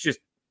that's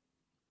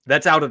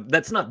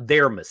not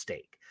their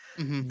mistake.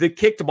 Mm-hmm. The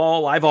kicked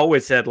ball, I've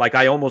always said, like,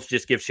 I almost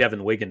just give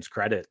Chevin Wiggins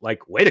credit.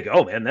 Like, way to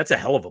go, man. That's a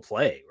hell of a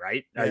play,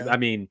 right? Yeah. I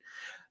mean,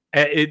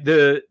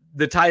 the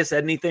Tyus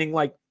Edney thing,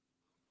 like,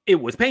 it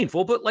was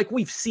painful, but, like,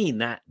 we've seen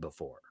that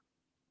before.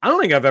 I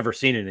don't think I've ever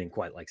seen anything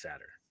quite like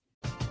Saturday.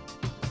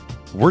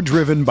 We're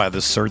driven by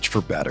the search for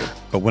better.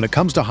 But when it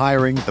comes to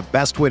hiring, the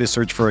best way to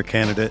search for a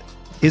candidate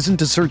isn't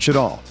to search at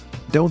all.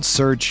 Don't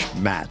search,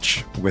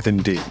 match with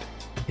Indeed.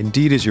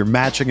 Indeed is your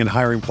matching and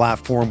hiring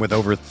platform with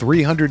over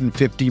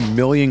 350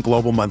 million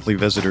global monthly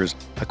visitors,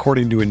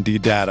 according to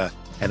Indeed data,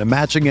 and a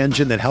matching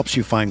engine that helps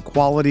you find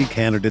quality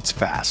candidates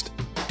fast.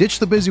 Ditch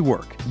the busy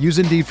work. Use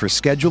Indeed for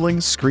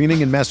scheduling,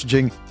 screening, and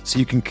messaging so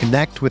you can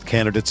connect with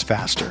candidates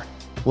faster.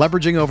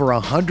 Leveraging over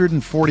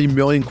 140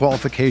 million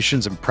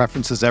qualifications and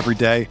preferences every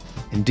day,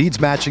 Indeed's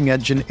matching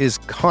engine is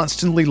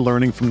constantly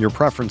learning from your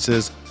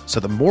preferences,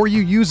 so the more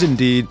you use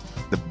Indeed,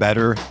 the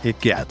better it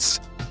gets.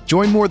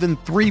 Join more than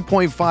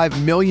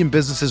 3.5 million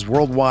businesses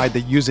worldwide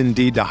that use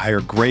Indeed to hire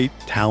great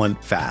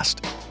talent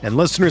fast. And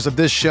listeners of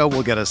this show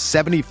will get a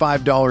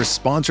 $75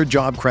 sponsored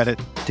job credit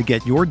to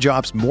get your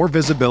jobs more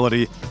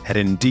visibility at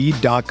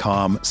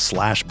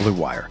Indeed.com/Blue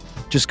Wire.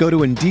 Just go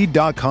to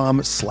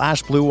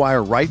Indeed.com/Blue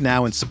Wire right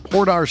now and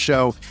support our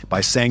show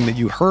by saying that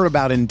you heard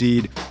about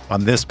Indeed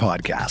on this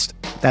podcast.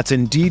 That's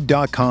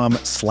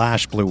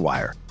Indeed.com/Blue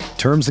Wire.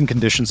 Terms and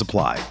conditions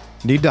apply.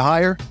 Need to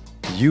hire?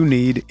 You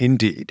need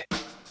Indeed.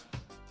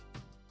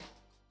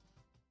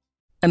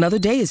 Another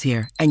day is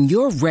here, and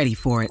you're ready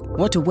for it.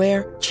 What to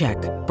wear? Check.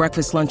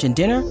 Breakfast, lunch, and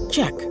dinner?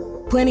 Check.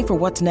 Planning for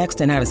what's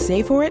next and how to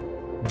save for it?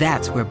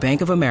 That's where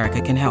Bank of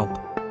America can help.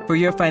 For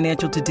your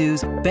financial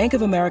to-dos, Bank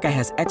of America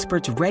has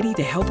experts ready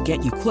to help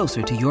get you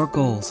closer to your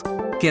goals.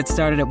 Get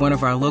started at one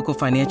of our local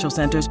financial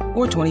centers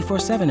or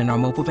 24/7 in our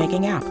mobile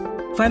banking app.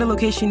 Find a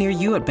location near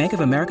you at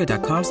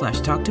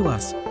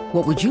bankofamerica.com/talktous.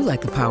 What would you like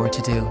the power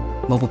to do?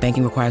 Mobile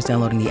banking requires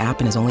downloading the app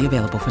and is only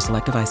available for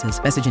select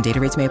devices. Message and data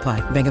rates may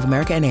apply. Bank of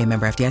America NA,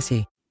 member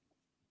FDIC.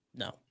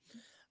 No.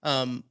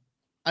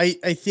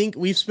 I think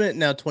we've spent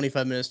now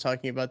 25 minutes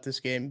talking about this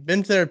game.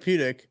 Been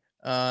therapeutic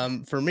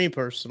for me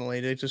personally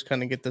to just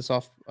kind of get this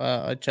off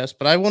a chest.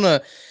 But I don't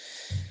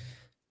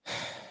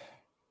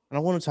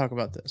want to talk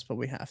about this, but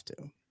we have to.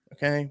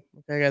 Okay,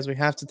 guys, we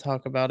have to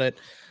talk about it.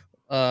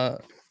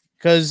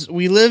 Because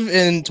we live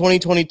in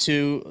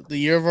 2022, the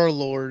year of our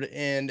Lord,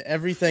 and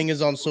everything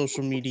is on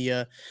social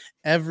media.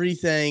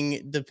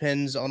 Everything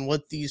depends on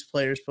what these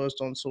players post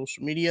on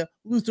social media.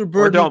 Luther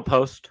Burden, or don't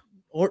post.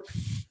 Or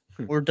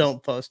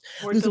don't post.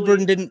 Or Luther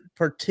Burden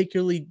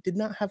did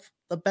not have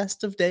the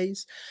best of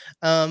days,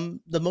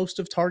 the most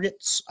of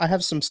targets. I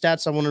have some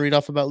stats I want to read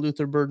off about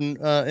Luther Burden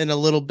in a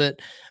little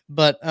bit,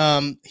 but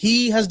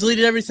he has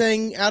deleted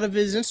everything out of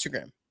his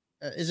Instagram.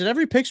 Is it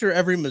every picture or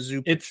every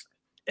Mizzou picture? It's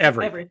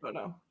every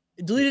photo.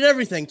 It deleted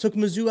everything, took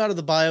Mizzou out of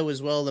the bio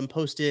as well, then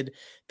posted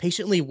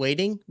patiently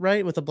waiting,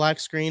 right, with a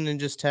black screen and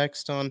just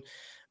text on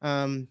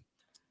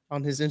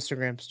his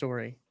Instagram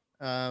story.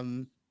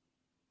 Man,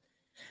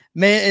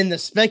 and the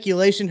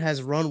speculation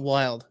has run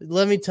wild.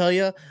 Let me tell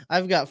you,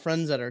 I've got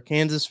friends that are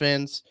Kansas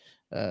fans,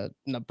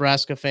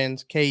 Nebraska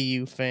fans,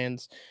 KU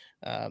fans,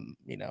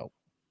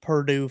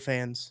 Purdue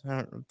fans. I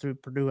don't know, through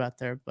Purdue out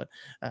there, but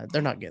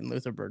they're not getting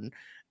Luther Burden,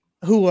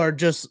 who are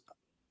just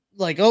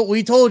like, oh,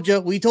 we told you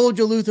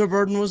Luther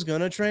Burden was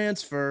going to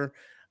transfer.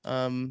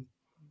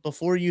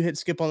 Before you hit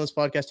skip on this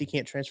podcast, he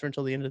can't transfer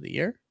until the end of the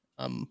year,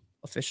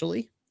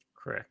 officially.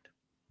 Correct.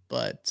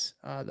 But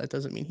that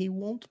doesn't mean he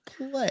won't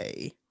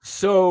play.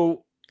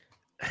 So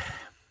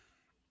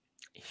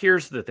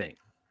here's the thing.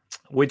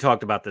 We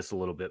talked about this a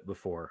little bit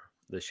before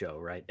the show,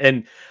 right?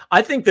 And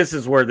I think this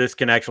is where this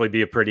can actually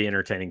be a pretty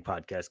entertaining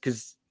podcast,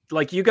 because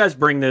like you guys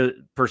bring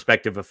the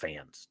perspective of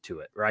fans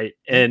to it, right?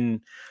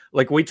 And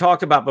like we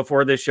talked about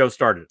before this show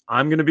started,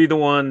 I'm going to be the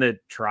one that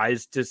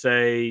tries to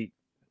say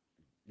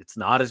it's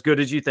not as good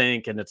as you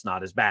think and it's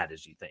not as bad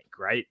as you think,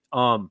 right?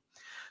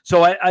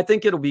 So I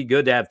think it'll be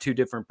good to have two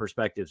different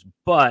perspectives.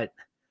 But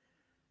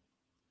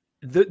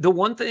the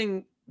one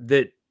thing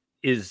that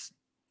is,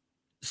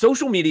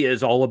 social media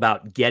is all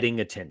about getting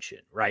attention,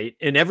 right?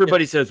 And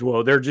everybody says,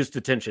 well, they're just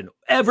attention.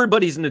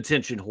 Everybody's an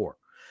attention whore.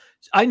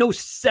 I know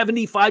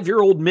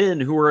 75-year-old men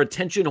who are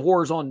attention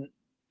whores on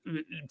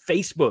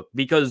Facebook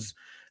because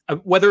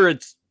whether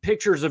it's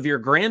pictures of your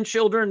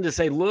grandchildren to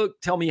say, look,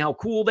 tell me how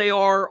cool they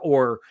are,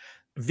 or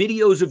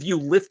videos of you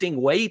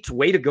lifting weights,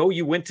 way to go,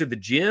 you went to the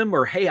gym,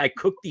 or hey, I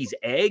cooked these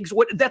eggs.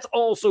 That's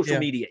all social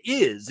media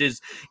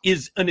is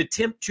an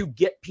attempt to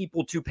get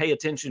people to pay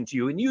attention to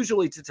you, and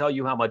usually to tell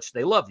you how much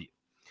they love you.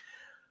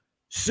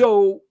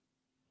 So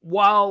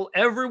while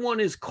everyone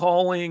is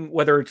calling,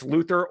 whether it's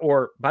Luther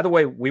or, by the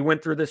way, we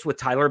went through this with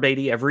Tyler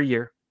Beatty every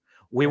year.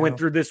 We went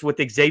through this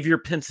with Xavier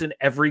Pinson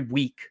every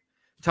week.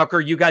 Tucker,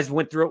 you guys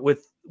went through it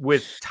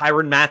with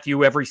Tyrann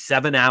Mathieu every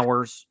 7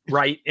 hours,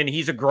 right? And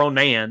he's a grown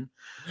man.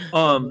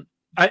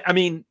 I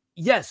mean,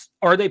 yes.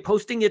 Are they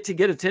posting it to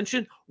get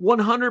attention?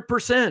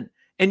 100%.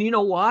 And you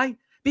know why?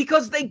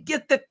 Because they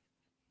get the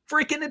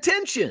freaking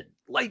attention.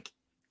 Like,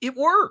 it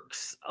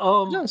works.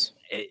 Yes.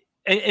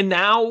 And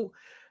now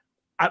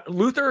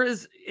Luther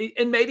is,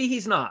 and maybe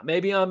he's not.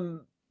 Maybe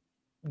I'm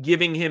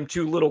giving him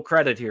too little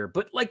credit here.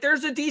 But like,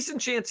 there's a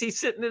decent chance he's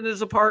sitting in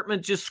his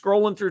apartment just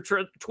scrolling through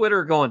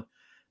Twitter going,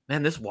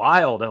 man, this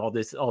wild, all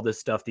this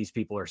stuff these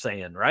people are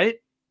saying, right?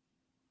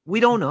 We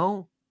don't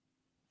know.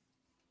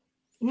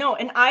 No,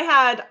 and I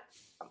had,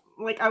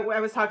 like, I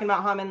was talking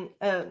about him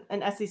in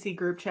an SEC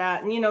group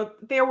chat, and,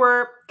 there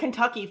were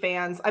Kentucky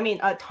fans. I mean,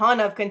 a ton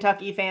of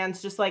Kentucky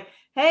fans just like,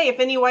 hey, if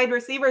any wide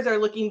receivers are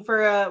looking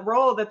for a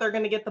role that they're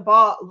going to get the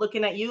ball,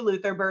 looking at you,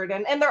 Luther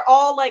Burden. And they're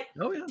all like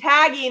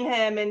tagging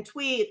him and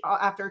tweet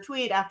after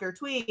tweet after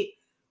tweet.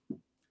 And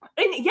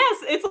yes,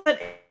 it's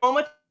like so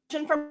much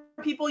attention from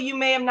people you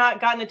may have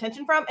not gotten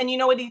attention from. And you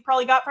know what he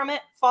probably got from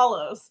it?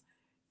 Follows.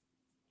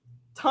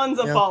 Tons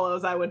of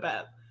follows, I would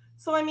bet.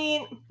 So, I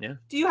mean,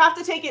 do you have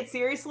to take it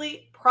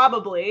seriously?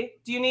 Probably.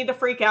 Do you need to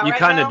freak out right now? You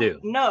kind of do.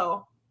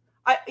 No.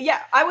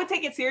 I would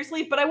take it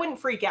seriously, but I wouldn't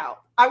freak out.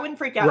 I wouldn't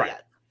freak out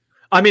yet.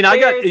 I mean,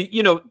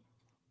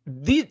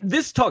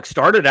 this talk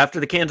started after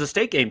the Kansas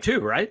State game too,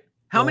 right?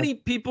 How many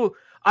people,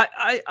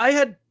 I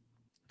had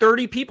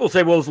 30 people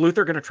say, well, is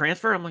Luther going to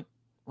transfer? I'm like,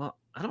 well,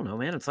 I don't know,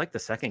 man. It's like the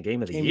second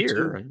game of the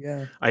year.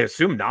 Yeah. I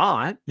assume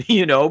not,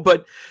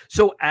 but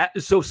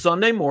so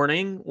Sunday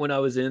morning when I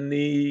was in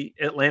the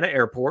Atlanta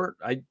airport,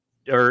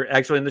 or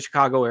actually in the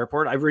Chicago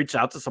airport, I reached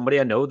out to somebody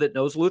I know that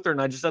knows Luther.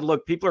 And I just said,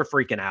 look, people are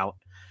freaking out.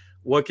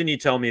 What can you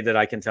tell me that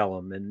I can tell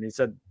them? And he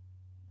said,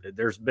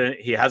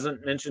 he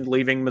hasn't mentioned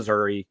leaving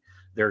Missouri.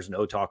 There's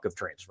no talk of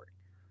transferring.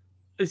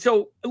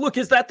 So look,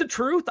 is that the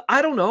truth?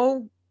 I don't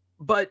know,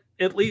 but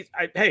at least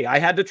I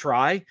had to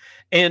try.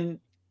 And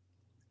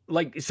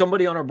like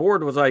somebody on our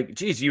board was like,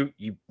 geez, you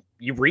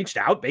reached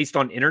out based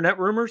on internet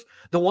rumors.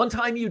 The one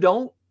time you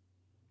don't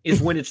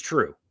is when it's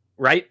true.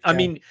 Right. I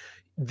mean,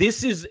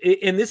 this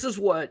is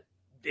what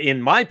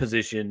in my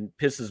position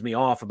pisses me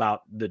off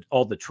about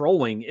all the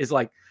trolling is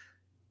like,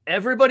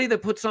 everybody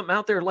that puts something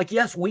out there, like,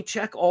 yes, we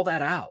check all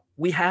that out.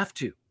 We have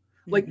to.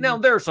 Like, now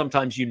there are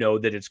sometimes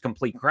that it's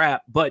complete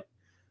crap, but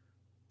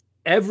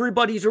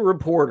everybody's a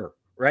reporter,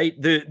 right?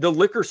 The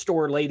liquor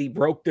store lady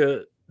broke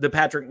the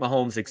Patrick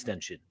Mahomes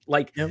extension.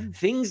 Like,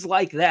 things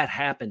like that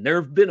happen.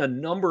 There have been a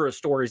number of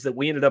stories that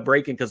we ended up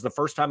breaking because the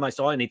first time I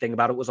saw anything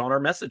about it was on our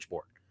message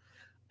board.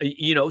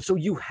 So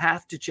you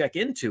have to check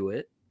into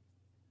it.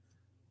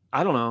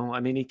 I don't know. I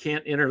mean, he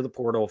can't enter the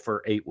portal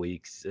for 8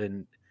 weeks.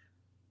 And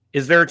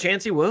is there a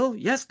chance he will?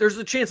 Yes, there's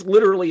a chance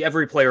literally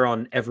every player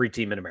on every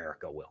team in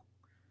America will.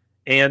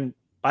 And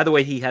by the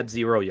way, he had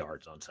 0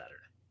 yards on Saturday.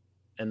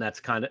 And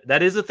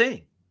that is a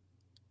thing.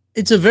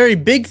 It's a very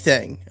big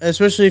thing,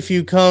 especially if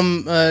you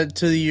come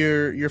to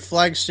your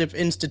flagship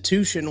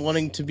institution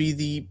wanting to be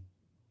the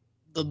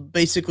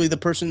basically the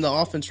person the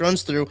offense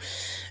runs through.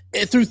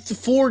 Through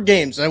 4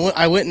 games,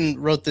 I went and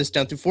wrote this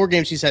down. Through 4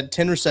 games, he's had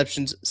 10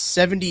 receptions,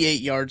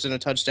 78 yards and a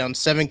touchdown,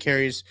 7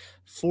 carries,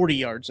 40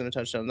 yards and a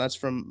touchdown. That's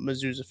from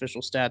Mizzou's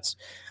official stats.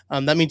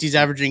 That means he's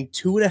averaging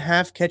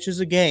 2.5 catches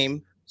a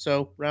game.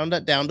 So round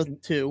that down to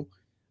 2.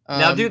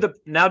 Now do the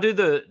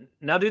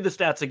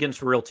stats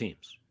against real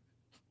teams.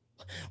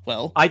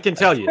 Well, I can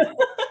tell you.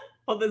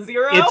 Well, the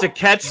 0. It's a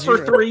catch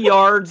for 3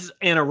 yards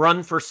and a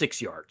run for 6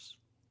 yards.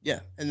 Yeah,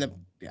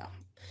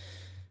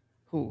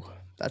 Ooh,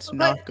 that's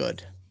not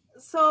good.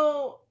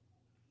 So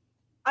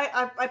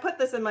I put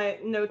this in my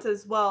notes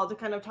as well to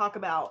kind of talk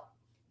about.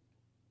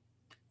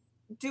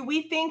 Do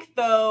we think,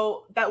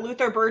 though, that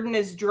Luther Burden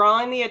is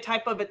drawing the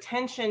type of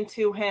attention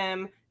to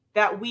him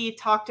that we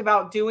talked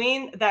about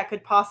doing that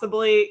could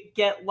possibly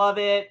get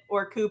Lovett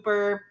or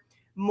Cooper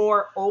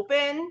more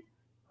open?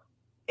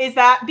 Is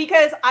that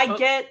because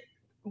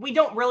we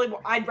don't really,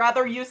 I'd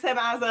rather use him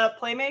as a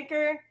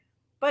playmaker,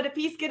 but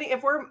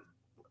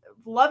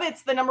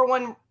Lovett's the number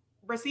one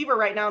receiver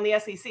right now in the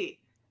SEC.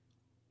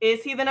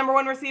 Is he the number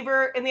one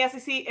receiver in the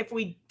SEC if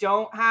we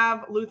don't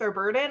have Luther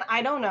Burden?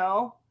 I don't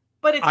know,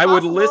 but it's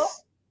possible.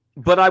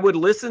 I would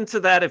listen to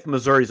that if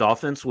Missouri's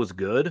offense was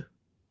good,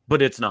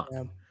 but it's not.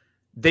 Yeah.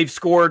 They've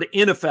scored,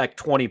 in effect,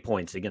 20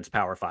 points against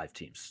Power 5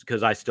 teams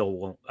because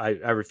I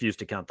refuse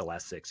to count the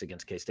last 6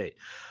 against K-State.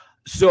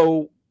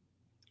 So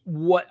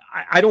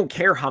I don't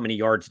care how many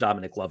yards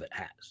Dominic Lovett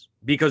has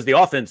because the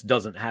offense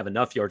doesn't have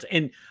enough yards.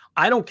 And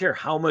I don't care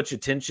how much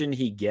attention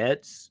he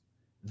gets.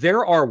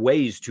 There are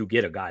ways to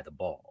get a guy the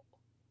ball,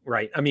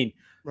 right? I mean,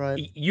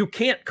 you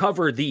can't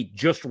cover the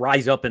just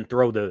rise up and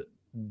throw the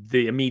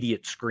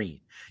immediate screen.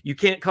 You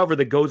can't cover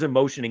the goes in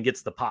motion and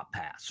gets the pop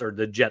pass or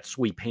the jet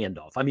sweep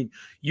handoff. I mean,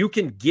 you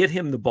can get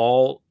him the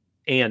ball,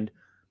 and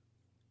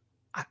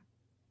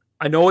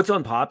I know it's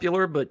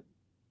unpopular, but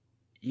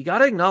you got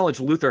to acknowledge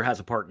Luther has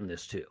a part in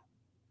this too.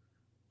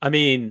 I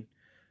mean,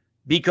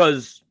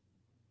 because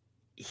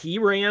he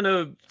ran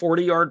a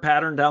 40-yard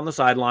pattern down the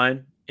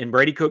sideline, and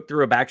Brady Cook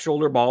threw a back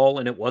shoulder ball,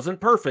 and it wasn't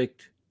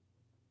perfect,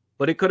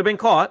 but it could have been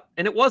caught,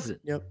 and it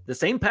wasn't. Yep. The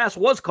same pass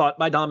was caught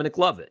by Dominic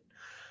Lovett.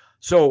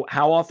 So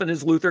how often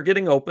is Luther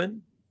getting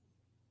open?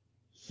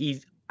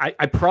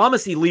 I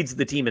promise he leads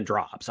the team in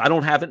drops. I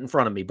don't have it in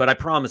front of me, but I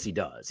promise he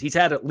does. He's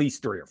had at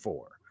least 3 or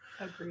 4.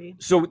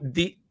 Agreed. So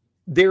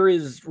there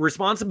is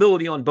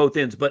responsibility on both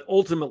ends, but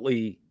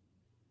ultimately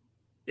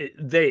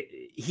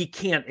he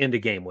can't end a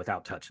game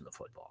without touching the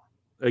football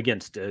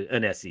against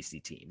an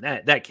SEC team.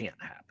 That can't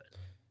happen.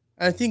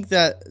 I think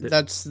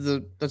that's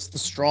the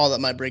straw that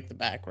might break the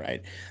back,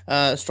 right?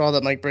 Straw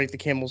that might break the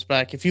camel's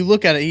back. If you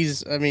look at it,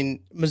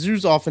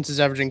 Mizzou's offense is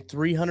averaging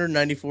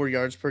 394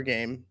 yards per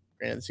game.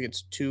 Granted, it's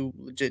against 2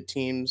 legit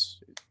teams,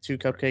 2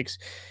 cupcakes.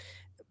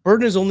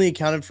 Burden has only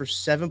accounted for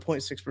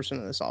 7.6%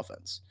 of this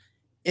offense.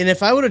 And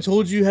if I would have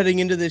told you heading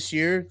into this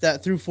year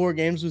that through 4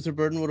 games, Luther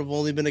Burden would have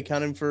only been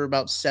accounting for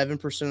about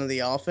 7% of the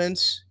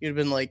offense, you'd have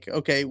been like,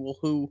 okay, well,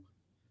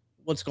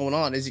 what's going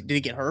on? Did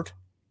he get hurt?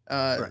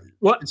 Right.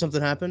 Did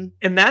something happen?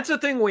 And that's a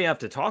thing we have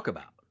to talk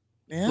about.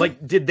 Yeah.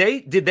 Like, did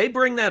they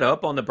bring that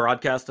up on the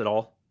broadcast at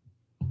all?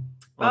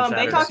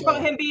 They talked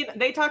about him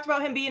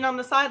being on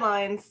the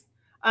sidelines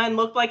and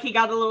looked like he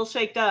got a little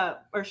shook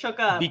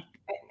up.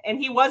 And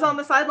he was on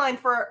the sideline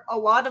for a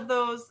lot of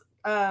those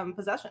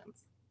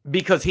possessions.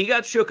 Because he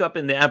got shook up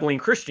in the Abilene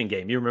Christian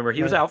game. You remember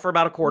he was out for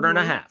about a quarter and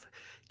a half.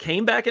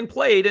 Came back and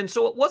played, and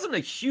so it wasn't a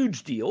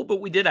huge deal,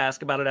 but we did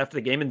ask about it after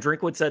the game, and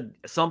Drinkwitz said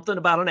something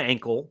about an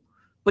ankle.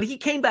 But he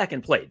came back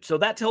and played. So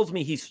that tells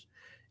me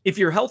if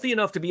you're healthy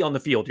enough to be on the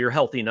field, you're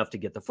healthy enough to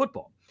get the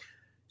football.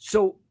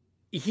 So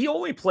he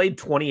only played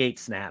 28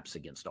 snaps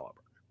against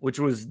Auburn, which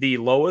was the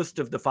lowest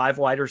of the 5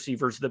 wide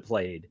receivers that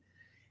played.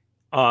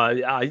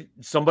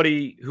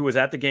 Somebody who was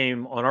at the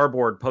game on our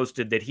board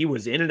posted that he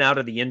was in and out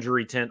of the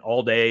injury tent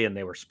all day, and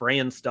they were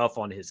spraying stuff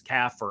on his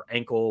calf or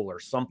ankle or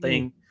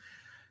something.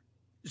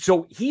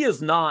 So he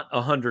is not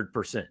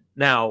 100%.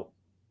 Now,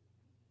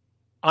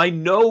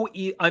 I'm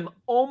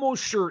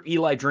almost sure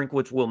Eli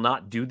Drinkwitz will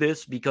not do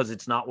this because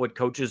it's not what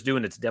coaches do,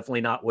 and it's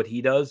definitely not what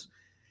he does.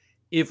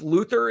 If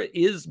Luther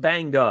is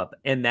banged up,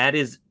 and that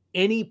is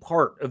any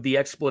part of the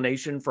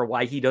explanation for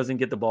why he doesn't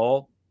get the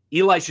ball,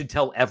 Eli should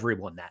tell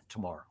everyone that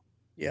tomorrow.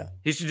 Yeah.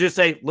 He should just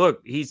say, look,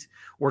 he's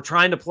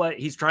trying to play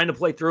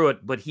through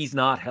it, but he's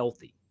not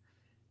healthy.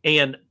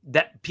 And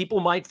that people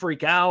might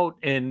freak out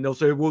and they'll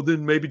say, well,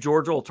 then maybe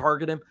Georgia will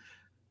target him.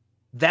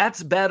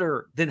 That's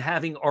better than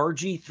having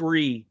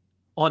RG3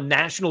 on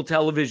national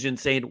television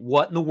saying,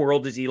 what in the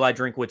world is Eli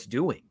Drinkwitz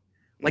doing?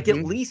 Like,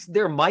 at least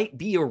there might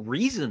be a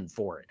reason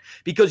for it,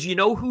 because you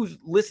know who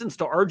listens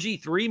to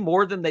RG3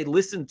 more than they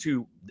listen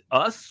to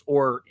us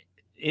or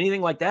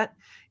anything like that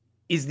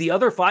is the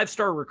other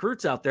 5-star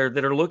recruits out there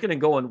that are looking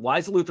and going, why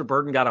has Luther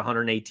Burden got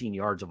 118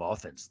 yards of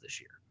offense this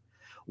year?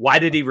 Why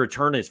did he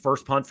return his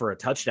first punt for a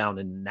touchdown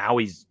and now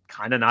he's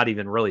kind of not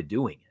even really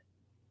doing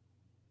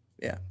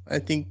it? Yeah, I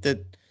think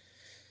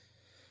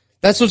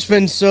that's what's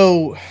been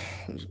so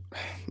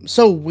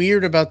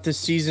weird about this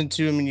season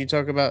too. I mean, you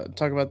talk about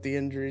the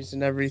injuries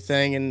and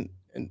everything,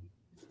 and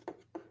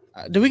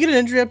did we get an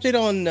injury update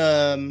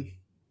on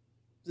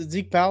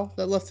Zeke Powell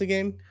that left the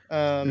game?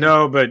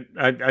 No, but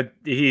I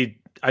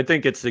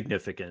think it's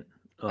significant.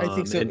 I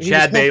think so. And he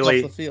Chad was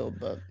Bailey off the field,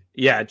 but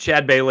yeah,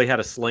 Chad Bailey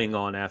had a sling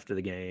on after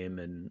the game,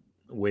 and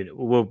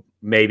we'll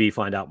maybe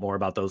find out more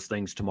about those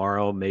things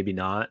tomorrow, maybe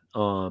not.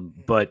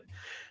 But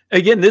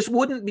again, this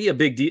wouldn't be a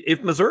big deal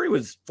if Missouri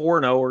was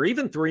 4-0 or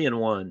even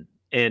 3-1.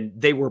 and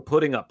they were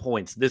putting up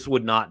points, this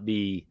would not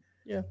be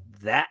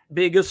that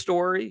big a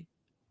story.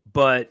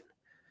 But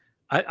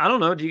I don't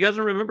know. Do you guys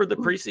remember the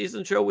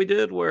preseason show we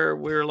did where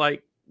we're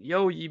like,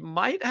 yo, you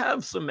might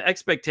have some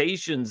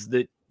expectations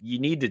that you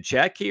need to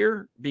check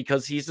here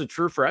because he's a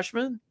true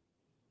freshman?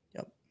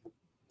 Yep.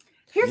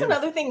 Here's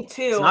another thing,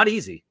 too. It's not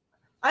easy.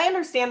 I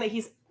understand that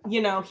he's,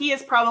 he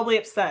is probably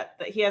upset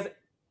that he has,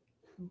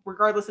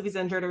 regardless if he's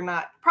injured or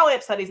not, probably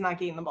upset he's not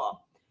getting the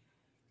ball.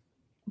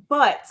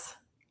 But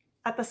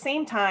at the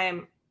same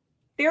time,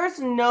 there's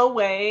no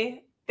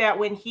way that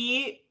when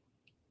he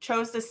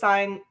chose to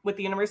sign with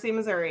the University of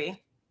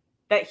Missouri,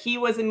 that he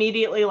was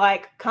immediately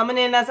like, coming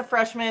in as a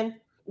freshman,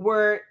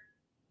 we're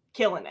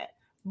killing it.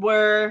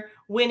 We're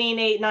winning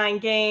 8-9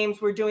 games.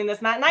 We're doing this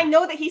and that. And I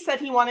know that he said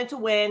he wanted to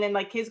win and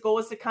like his goal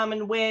was to come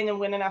and win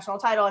a national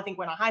title. I think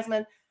win a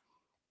Heisman.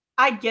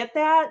 I get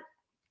that.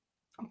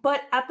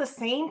 But at the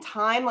same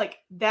time, like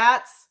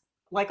that's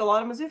like a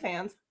lot of Mizzou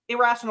fans,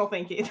 irrational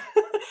thinking.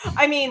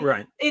 I mean,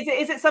 right.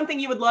 Is it something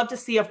you would love to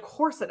see? Of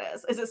course it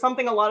is. Is it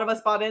something a lot of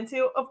us bought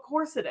into? Of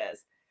course it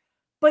is.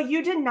 But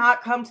you did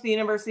not come to the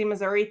University of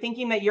Missouri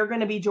thinking that you're going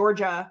to be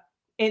Georgia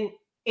in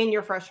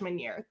your freshman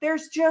year.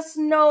 There's just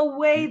no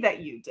way that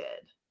you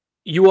did.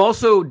 You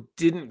also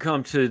didn't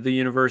come to the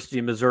University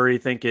of Missouri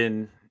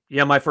thinking,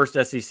 yeah, my first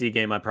SEC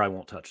game, I probably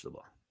won't touch the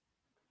ball.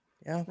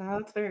 Yeah, no,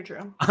 that's very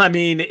true. I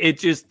mean, it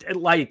just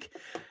like,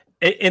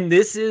 and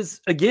this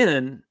is,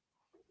 again,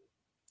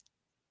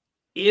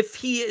 if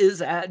he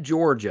is at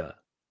Georgia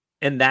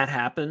and that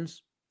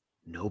happens,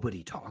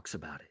 nobody talks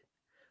about it.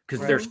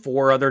 Because there's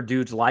 4 other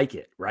dudes like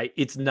it, right?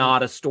 It's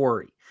not a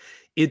story.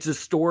 It's a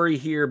story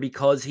here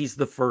because he's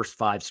the first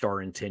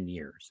 5-star in 10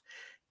 years.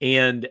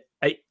 And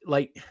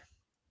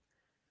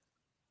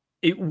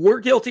we're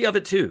guilty of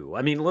it too.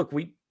 I mean, look,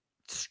 we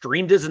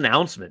streamed his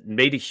announcement and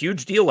made a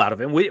huge deal out of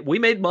him. We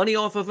made money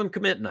off of him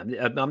committing.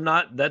 I'm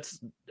not,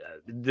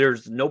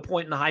 there's no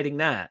point in hiding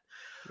that.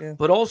 Yeah.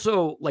 But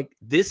also, like,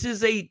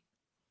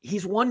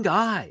 he's one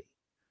guy.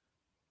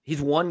 He's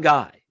one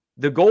guy.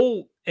 The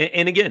goal,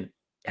 and again,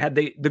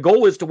 the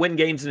goal is to win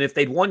games, and if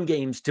they'd won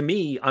games, to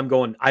me, I'm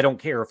going, I don't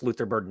care if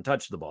Luther Burden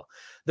touched the ball.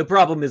 The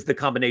problem is the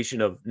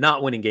combination of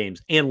not winning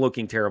games and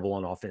looking terrible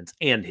on offense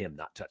and him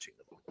not touching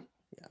the ball.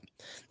 Yeah,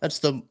 that's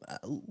the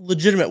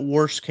legitimate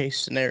worst case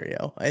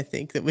scenario, I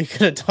think, that we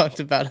could have talked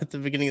about at the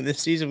beginning of this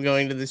season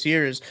going into this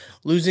year is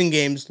losing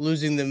games,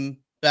 losing them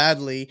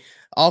badly,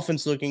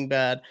 offense looking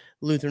bad,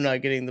 Luther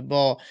not getting the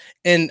ball.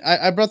 And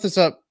I brought this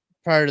up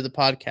prior to the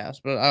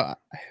podcast, but I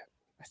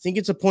think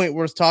it's a point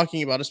worth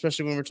talking about,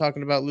 especially when we're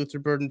talking about Luther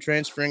Burden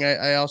transferring.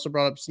 I also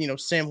brought up,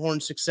 Sam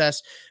Horn's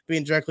success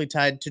being directly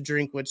tied to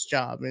Drinkwitz's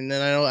job. And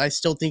then I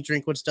still think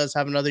Drinkwitz does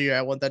have another year.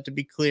 I want that to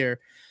be clear.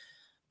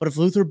 But if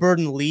Luther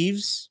Burden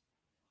leaves,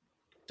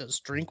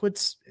 is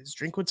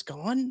Drinkwitz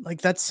gone?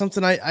 Like, that's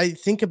something I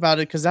think about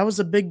it because that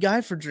was a big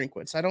guy for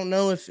Drinkwitz. I don't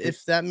know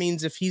if that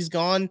means if he's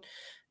gone,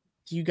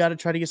 you got to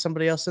try to get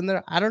somebody else in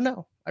there. I don't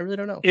know. I really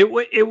don't know.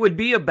 It would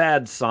be a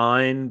bad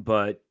sign,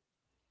 but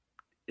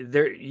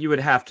you would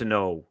have to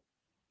know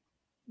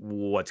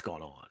what's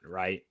going on,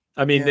 right?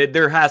 I mean,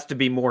 there has to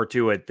be more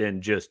to it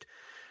than just,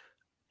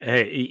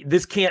 hey,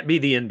 this can't be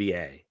the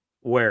NBA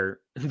where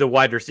the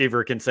wide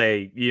receiver can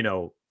say,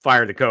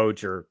 fire the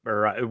coach or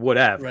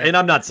whatever. Right. And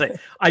I'm not saying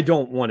I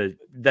don't want to,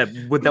 that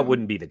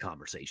wouldn't be the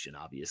conversation,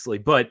 obviously,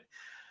 but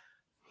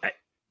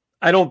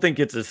I don't think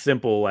it's as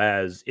simple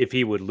as if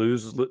he would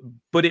lose,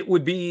 but it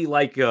would be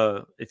like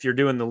if you're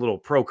doing the little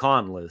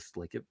pro-con list,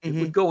 like it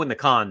would go in the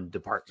con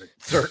department,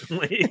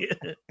 certainly.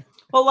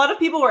 Well, a lot of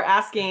people were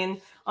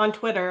asking on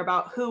Twitter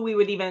about who we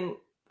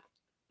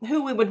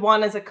would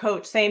want as a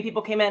coach, saying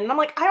people came in. And I'm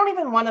like, I don't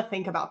even want to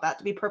think about that,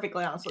 to be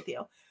perfectly honest with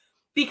you,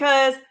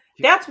 because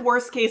that's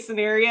worst case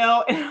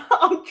scenario. And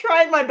I'm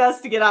trying my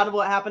best to get out of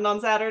what happened on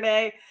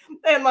Saturday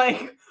and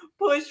like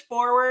push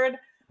forward.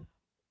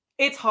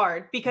 It's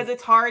hard because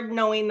it's hard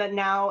knowing that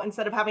now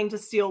instead of having to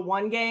steal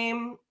one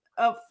game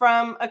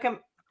from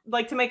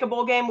to make a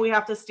bowl game, we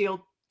have to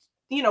steal,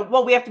 we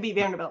have to beat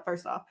Vanderbilt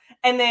first off,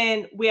 and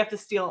then we have to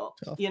steal,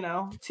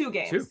 2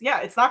 games.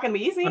 Yeah, it's not going to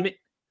be easy.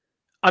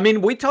 I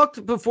mean, we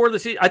talked before the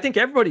season. I think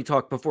everybody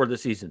talked before the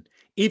season.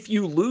 If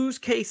you lose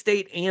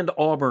K-State and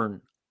Auburn,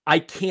 I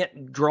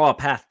can't draw a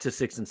path to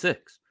 6-6.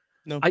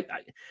 No,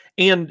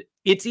 and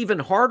it's even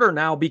harder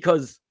now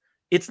because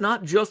it's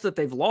not just that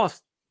they've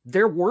lost.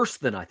 They're worse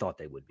than I thought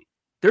they would be.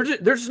 They're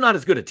just not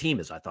as good a team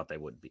as I thought they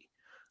would be.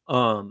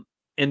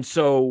 And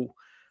so,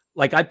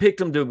 like, I picked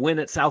them to win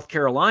at South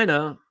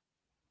Carolina.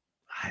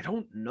 I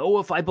don't know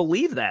if I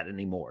believe that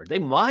anymore. They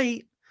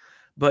might,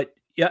 but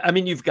yeah, I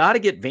mean, you've got to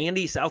get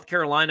Vandy, South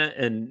Carolina,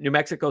 and New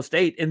Mexico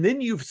State, and then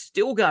you've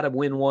still got to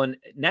win one.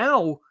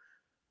 Now,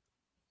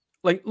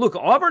 like, look,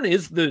 Auburn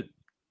is the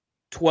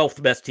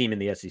 12th best team in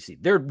the SEC.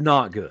 They're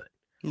not good.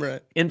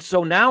 Right. And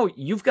so now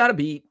you've got to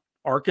beat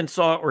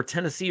Arkansas or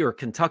Tennessee or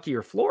Kentucky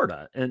or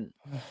Florida. And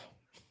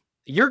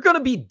you're going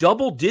to be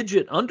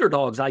double-digit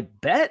underdogs, I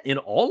bet, in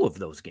all of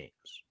those games.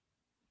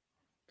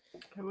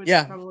 I would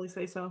probably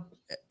say so.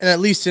 And at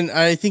least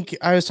I think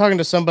I was talking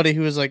to somebody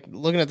who was like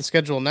looking at the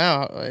schedule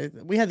now.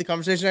 We had the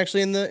conversation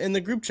actually in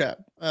the group chat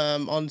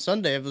on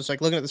Sunday. It was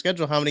like looking at the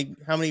schedule, how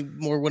many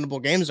more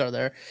winnable games are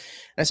there?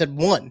 And I said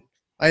 1.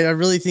 I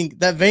really think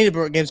that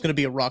Vanderbilt game is going to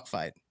be a rock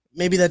fight.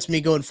 Maybe that's me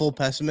going full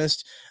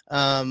pessimist.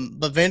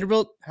 But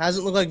Vanderbilt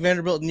hasn't looked like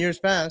Vanderbilt in years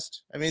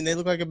past. I mean, they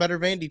look like a better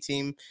Vandy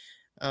team.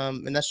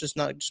 And that's just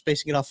not just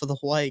basing it off of the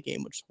Hawaii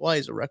game, which Hawaii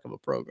is a wreck of a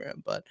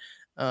program. But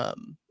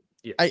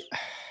yes.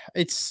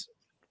 It's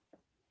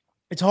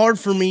hard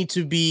for me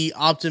to be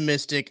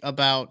optimistic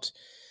about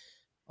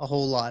a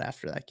whole lot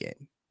after that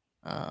game.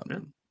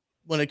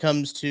 When it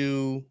comes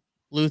to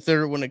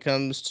Luther, when it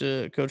comes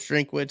to Coach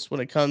Drinkwitz, when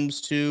it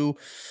comes to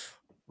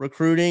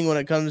recruiting, when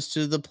it comes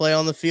to the play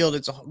on the field,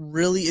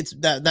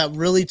 that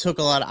really took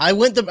a lot. I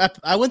went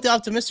the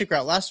optimistic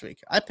route last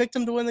week. I picked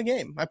him to win the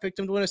game. I picked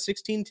him to win a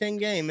 16-10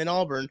 game in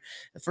Auburn.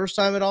 The first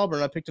time at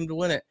Auburn, I picked him to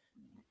win it.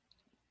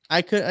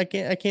 I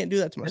can't do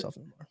that to myself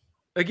anymore.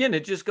 Again,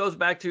 it just goes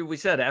back to, we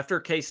said after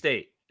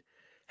K-State,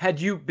 had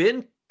you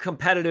been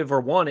competitive or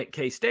won at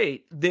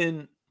K-State,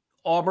 then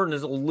Auburn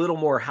is a little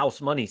more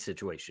house money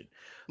situation.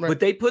 Right.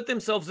 But they put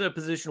themselves in a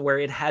position where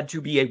it had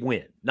to be a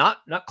win, not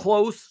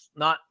close,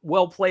 not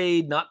well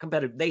played, not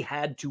competitive. They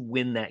had to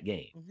win that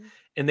game,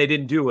 and they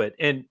didn't do it.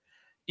 And,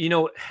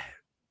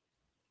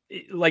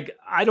 like,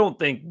 I don't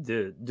think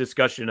the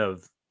discussion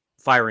of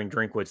firing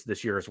Drinkwitz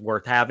this year is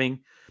worth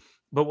having.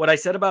 But what I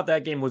said about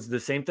that game was the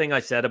same thing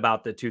I said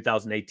about the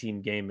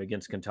 2018 game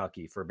against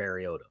Kentucky for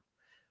Barry Odom,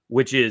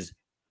 which is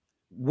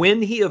when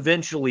he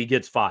eventually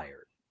gets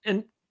fired,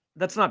 and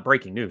that's not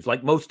breaking news,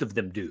 like most of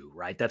them do,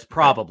 right? That's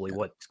probably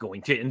what's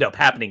going to end up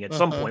happening at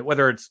some point,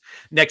 whether it's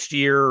next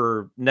year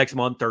or next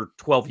month or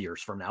 12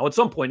 years from now. At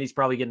some point, he's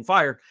probably getting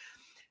fired.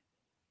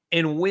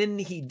 And when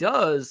he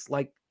does,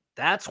 like,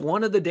 that's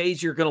one of the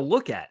days you're going to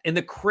look at. And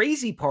the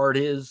crazy part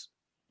is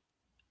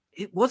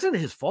it wasn't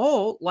his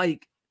fault.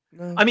 Like,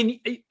 no. I mean,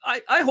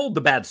 I hold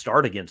the bad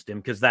start against him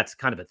because that's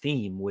kind of a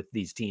theme with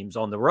these teams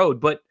on the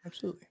road. But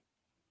absolutely,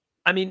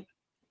 I mean,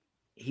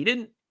 he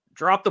didn't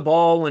drop the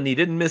ball and he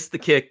didn't miss the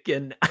kick.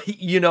 And,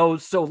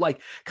 so like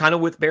kind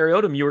of with Barry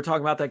Odom, you were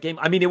talking about that game.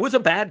 I mean, it was a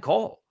bad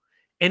call.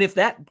 And if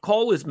that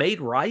call is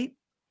made right,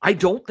 I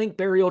don't think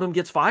Barry Odom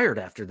gets fired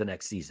after the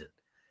next season.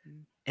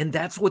 And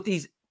that's what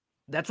these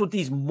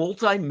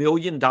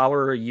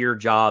multi-million-dollar a year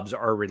jobs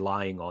are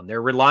relying on.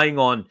 They're relying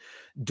on,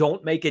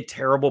 don't make a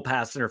terrible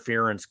pass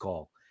interference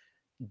call.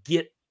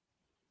 Get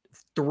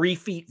 3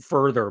 feet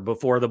further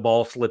before the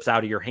ball slips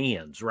out of your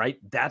hands, right?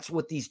 That's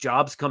what these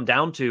jobs come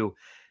down to.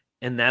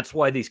 And that's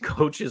why these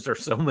coaches are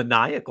so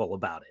maniacal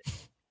about it.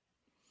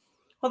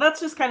 Well, that's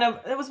just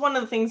it was one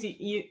of the things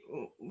you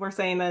were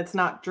saying, that it's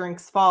not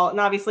Drink's fault. And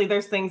obviously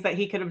there's things that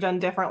he could have done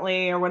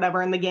differently or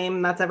whatever in the game.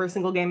 And that's every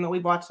single game that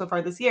we've watched so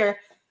far this year.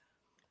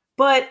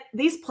 But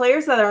these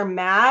players that are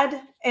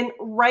mad, and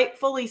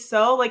rightfully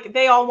so, like,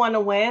 they all want to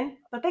win,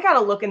 but they got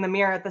to look in the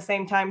mirror at the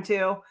same time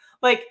too.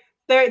 Like,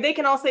 they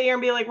can all sit here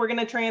and be like, we're going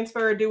to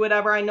transfer or do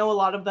whatever. I know a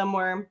lot of them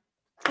were,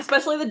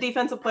 especially the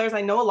defensive players,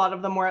 I know a lot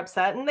of them were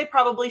upset, and they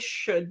probably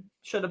should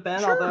have been,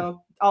 sure.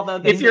 although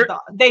they did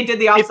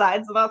the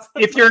offsides.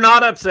 If you're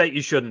not upset,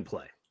 you shouldn't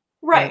play.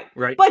 Right.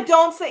 Right. But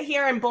don't sit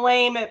here and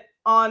blame it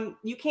on,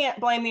 you can't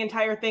blame the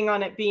entire thing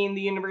on it being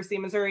the University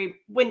of Missouri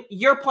when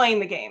you're playing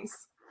the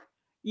games.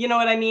 You know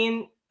what I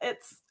mean?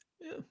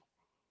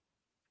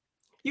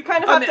 You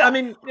kind of have to. I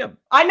mean, yeah.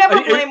 I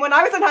never blame. When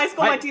I was in high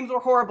school, my teams were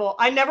horrible.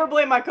 I never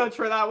blamed my coach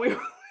for that.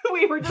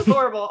 We were just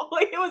horrible.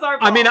 Like, it was our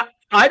fault. I mean,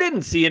 I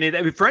didn't see any of that.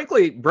 I mean,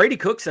 frankly, Brady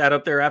Cook sat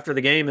up there after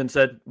the game and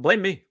said,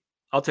 "Blame me.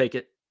 I'll take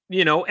it."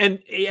 And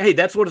hey,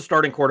 that's what a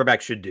starting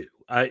quarterback should do.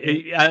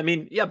 I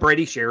mean, yeah,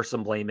 Brady shares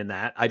some blame in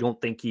that. I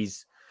don't think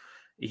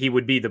he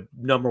would be the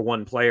number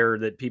one player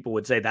that people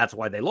would say that's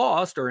why they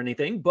lost or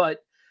anything.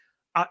 But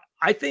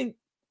I think.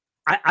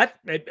 I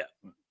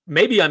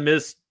maybe I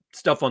missed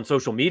stuff on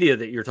social media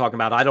that you're talking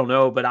about. I don't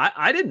know, but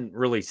I didn't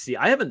really see.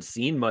 I haven't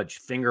seen much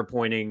finger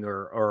pointing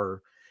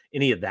or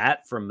any of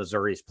that from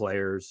Missouri's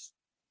players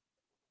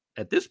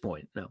at this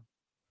point. No,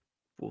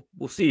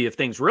 we'll see if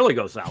things really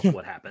go south.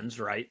 What happens,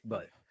 right?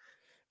 But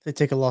if they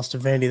take a loss to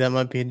Vandy, that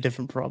might be a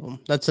different problem.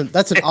 That's an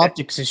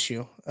optics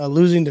issue.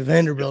 Losing to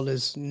Vanderbilt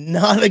is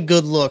not a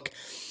good look.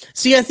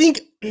 See, I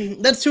think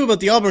that's true about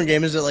the Auburn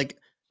game. Is that, like,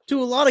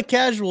 to a lot of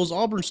casuals,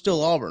 Auburn's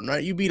still Auburn,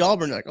 right? You beat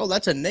Auburn, like, oh,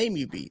 that's a name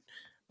you beat.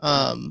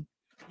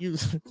 You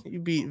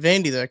beat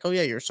Vandy, they're like, oh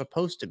yeah, you're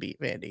supposed to beat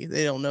Vandy.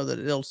 They don't know that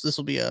this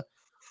will be a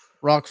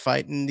rock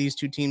fight, and these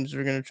two teams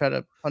are going to try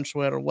to punch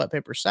away at a wet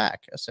paper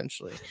sack,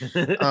 essentially.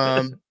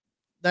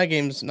 That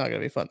game's not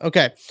going to be fun.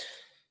 Okay,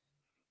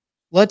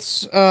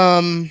 let's.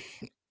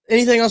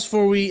 Anything else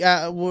before we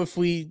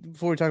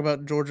talk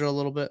about Georgia a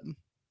little bit?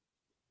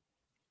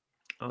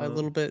 A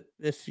little bit,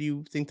 if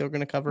you think they're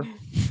going to cover.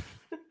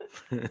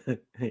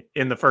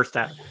 In the first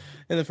half.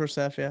 In the first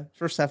half, yeah.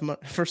 First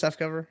half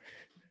cover.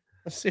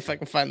 Let's see if I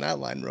can find that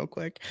line real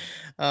quick.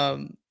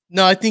 No,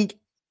 I think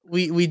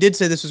we did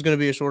say this was going to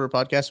be a shorter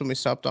podcast when we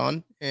stopped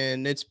on,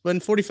 and it's been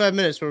 45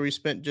 minutes where we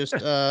spent just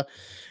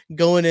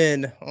going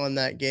in on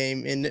that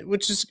game, and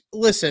which is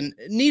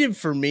needed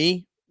for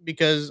me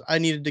because I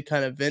needed to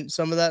kind of vent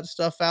some of that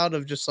stuff out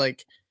of just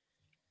like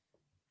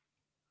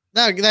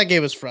that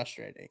game was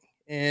frustrating,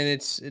 and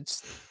it's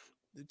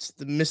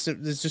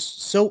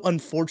just so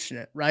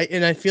unfortunate, right?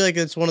 And I feel like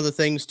that's one of the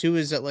things too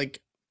is that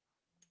like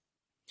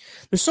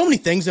there's so many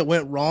things that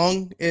went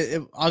wrong.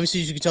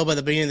 Obviously, as you can tell by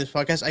the beginning of this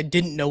podcast, I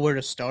didn't know where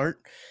to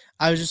start.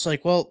 I was just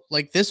like, well,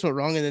 like this went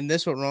wrong, and then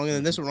this went wrong, and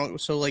then this went wrong.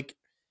 So like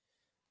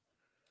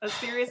a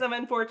series of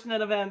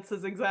unfortunate events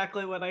is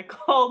exactly what I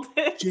called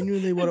it.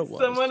 Genuinely what it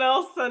was. Someone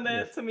else sent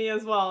it to me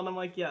as well, and I'm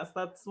like, yes,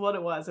 that's what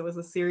it was. It was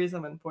a series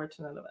of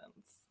unfortunate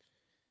events.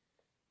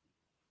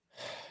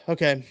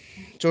 Okay,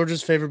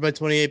 Georgia's favored by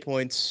 28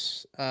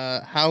 points.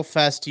 How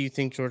fast do you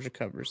think Georgia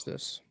covers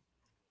this?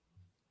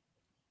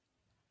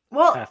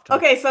 Well,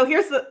 okay, so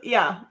here's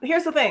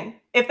the thing.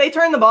 If they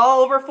turn the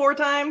ball over 4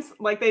 times,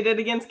 like they did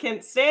against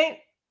Kent State,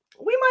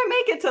 we might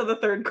make it to the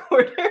third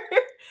quarter.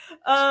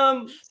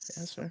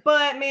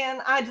 But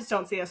man, I just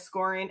don't see us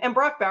scoring. And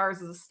Brock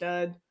Bowers is a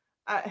stud.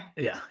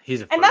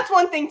 He's a and that's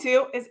one thing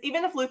too, is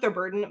even if Luther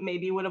Burden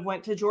maybe would have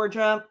went to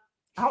Georgia,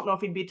 I don't know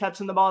if he'd be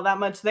touching the ball that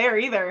much there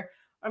either.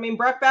 I mean,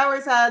 Brock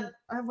Bowers had,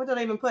 what did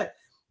I even put?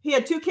 He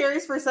had 2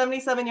 carries for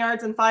 77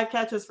 yards and 5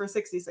 catches for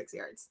 66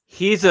 yards.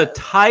 He's a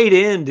tight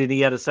end, and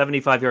he had a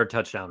 75-yard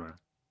touchdown run.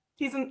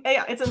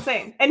 It's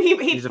insane. And he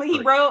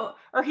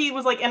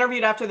was like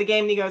interviewed after the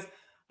game, and he goes,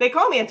 "They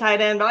call me a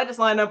tight end, but I just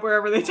line up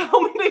wherever they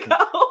tell me to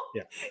go."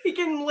 Yeah. He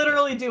can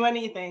literally do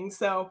anything.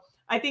 So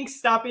I think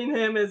stopping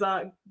him is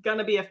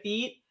gonna be a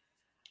feat.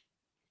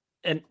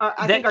 And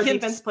I think our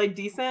defense played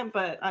decent,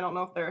 but I don't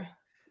know if they're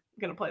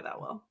gonna play that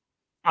well.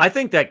 I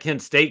think that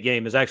Kent State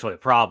game is actually a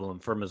problem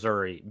for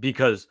Missouri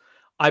because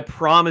I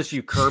promise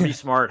you Kirby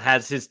Smart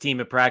has his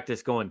team at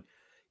practice going,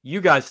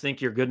 you guys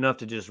think you're good enough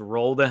to just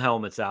roll the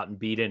helmets out and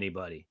beat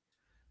anybody.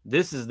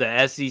 This is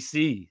the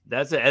SEC.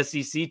 That's an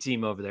SEC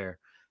team over there.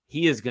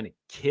 He is going to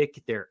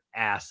kick their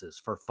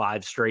asses for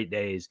 5 straight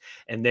days,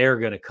 and they're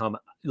going to come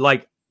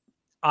like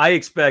I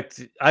expect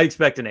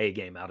an A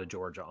game out of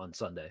Georgia on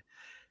Sunday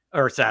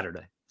or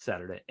Saturday.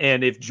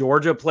 And if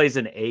Georgia plays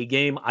an A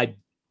game, I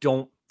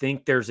don't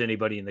think there's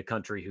anybody in the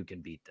country who can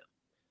beat them.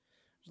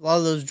 A lot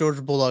of those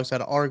Georgia Bulldogs that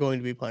are going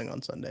to be playing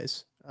on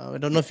Sundays. I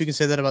don't know if you can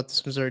say that about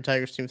this Missouri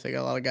Tigers team. They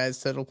got a lot of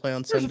guys that'll play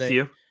on Sunday. A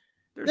few.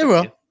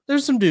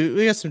 There's some dudes.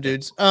 We got some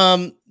dudes.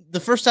 The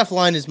first half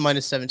line is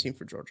minus 17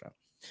 for Georgia.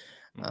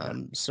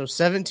 So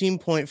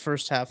 17-point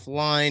first half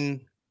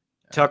line.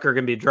 Tucker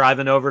can be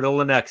driving over to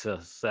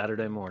Lenexa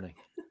Saturday morning.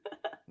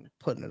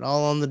 Putting it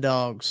all on the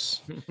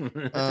dogs.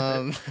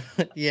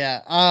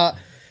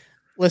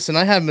 Listen,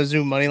 I had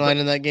Mizzou money line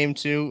in that game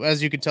too,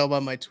 as you could tell by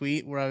my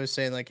tweet where I was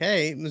saying like,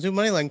 hey, Mizzou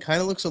money line kind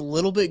of looks a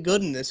little bit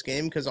good in this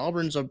game because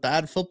Auburn's a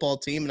bad football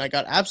team, and I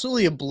got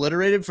absolutely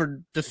obliterated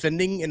for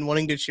defending and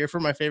wanting to cheer for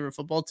my favorite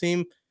football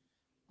team.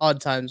 Odd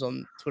times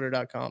on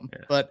Twitter.com.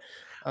 Yeah. But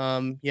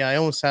I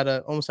almost had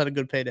a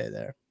good payday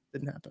there.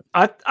 Didn't happen.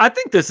 I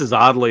think this is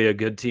oddly a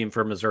good team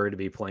for Missouri to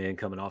be playing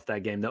coming off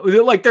that game. Though,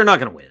 like they're not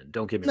going to win.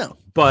 Don't get me wrong.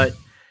 But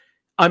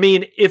I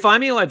mean, if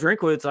I'm Eli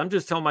Drinkwitz, I'm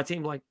just telling my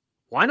team like,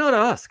 why not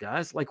us,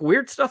 guys? Like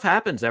weird stuff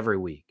happens every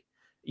week.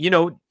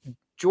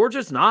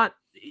 Georgia's not.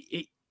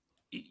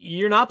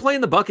 You're not playing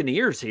the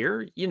Buccaneers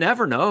here. You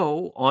never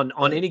know.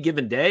 On any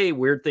given day,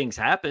 weird things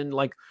happen.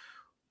 Like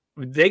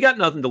they got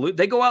nothing to lose.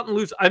 They go out and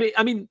lose.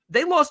 I mean,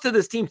 they lost to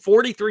this team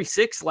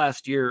 43-6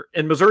 last year,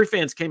 and Missouri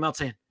fans came out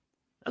saying,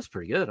 "That's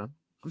pretty good. I'm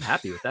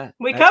happy with that."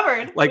 We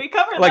covered.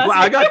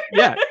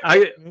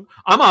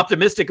 I'm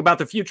optimistic about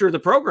the future of the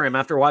program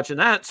after watching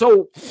that.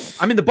 So,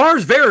 I mean, the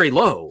bar's very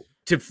low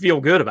to feel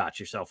good about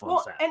yourself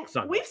on Saturday.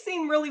 And we've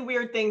seen really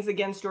weird things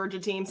against Georgia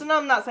teams, and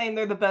I'm not saying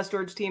they're the best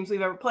Georgia teams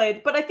we've ever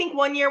played, but I think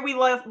one year we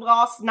lost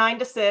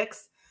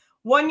 9-6.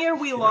 One year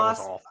we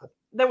lost.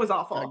 That was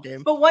awful.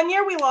 But one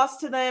year we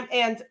lost to them,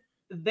 and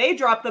they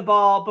dropped the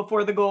ball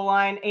before the goal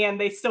line, and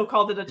they still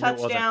called it a touchdown.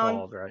 It wasn't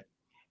called, right?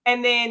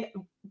 And then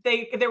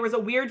there was a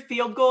weird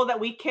field goal that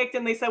we kicked,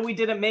 and they said we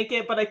didn't make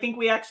it, but I think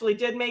we actually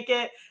did make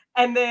it.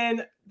 And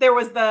then there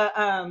was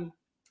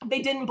they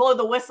didn't blow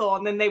the whistle,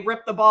 and then they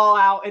ripped the ball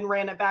out and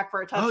ran it back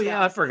for a touchdown. Oh,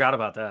 yeah, I forgot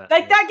about that.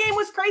 That game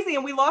was crazy,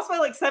 and we lost by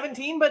like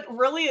 17, but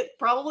really it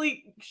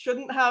probably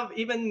shouldn't have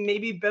even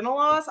maybe been a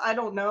loss. I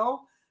don't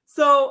know.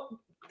 So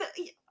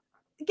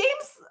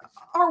games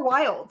are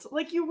wild.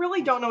 Like, you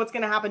really don't know what's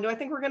going to happen. Do I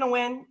think we're going to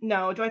win?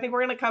 No. Do I think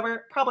we're going to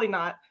cover? Probably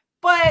not.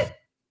 But,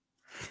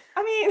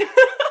 I mean,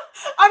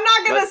 I'm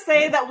not going to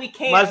say that we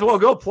can't. Might as well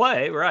go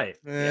play, right?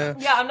 Yeah,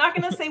 I'm not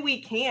going to say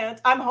we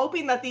can't. I'm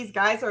hoping that these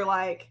guys are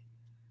like,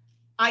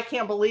 I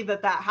can't believe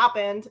that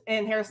happened,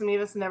 and Harrison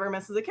Mevis never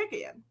misses a kick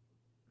again.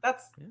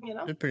 That's,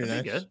 pretty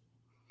nice. Good.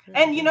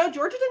 And,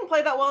 Georgia didn't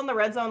play that well in the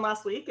red zone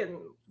last week, and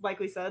like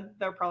we said,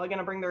 they're probably going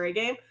to bring their A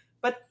game.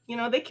 But,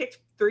 they kicked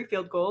 3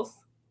 field goals.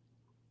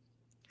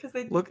 Because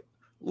they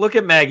look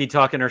at Maggie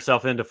talking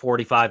herself into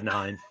 45-9.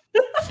 I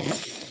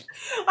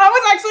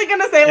was actually actually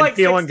going to say like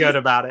feeling 60. good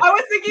about it. I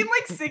was thinking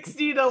like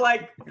 60 to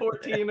like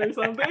 14 or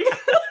something.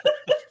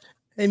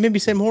 Hey, maybe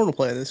Sam Horn will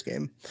play in this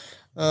game.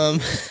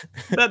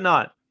 Bet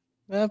not.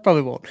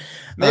 Probably won't.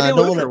 Maybe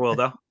Luther will,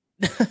 though.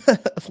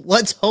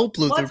 Let's hope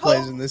Luther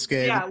plays in this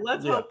game. Yeah,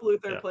 let's hope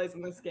Luther plays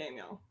in this game,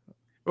 y'all.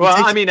 Well,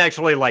 I mean,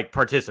 actually, like,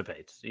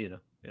 participates, you know.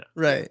 Yeah.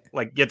 Right.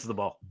 Like, gets the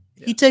ball.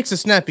 He takes a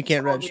snap, he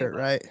can't redshirt,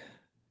 right?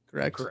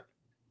 Correct.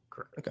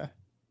 Okay.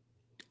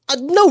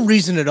 No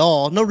reason at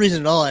all. No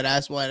reason at all I'd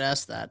ask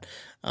that.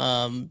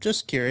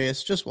 Just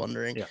curious, just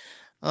wondering. Yeah.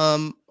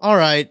 All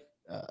right.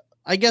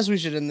 I guess we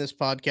should end this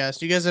podcast.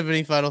 Do you guys have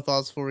any final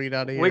thoughts before we get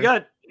out of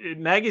here?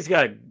 Maggie's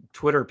got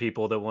Twitter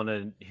people that want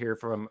to hear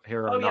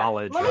our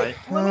knowledge, right?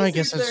 I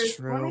guess that's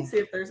true. Let me see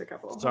if there's a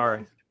couple.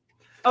 Sorry.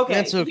 Okay.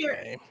 That's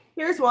okay.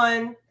 Here's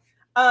one.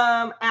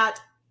 At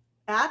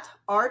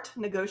Art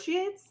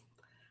Negotiates.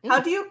 How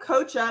do you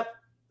coach up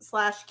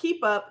 /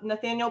 keep up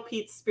Nathaniel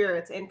Pete's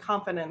spirits and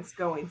confidence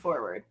going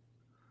forward?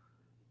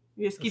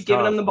 You just keep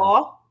giving him the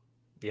ball?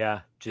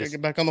 Yeah. Just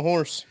get back on the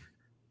horse.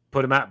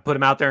 Put him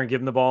out there and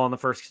give him the ball on the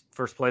first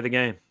play of the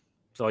game.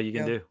 That's all you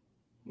can do.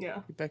 Yeah.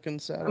 Get back in the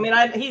saddle.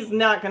 I mean, he's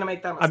not going to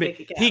make that mistake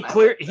again.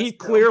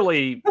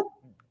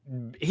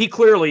 He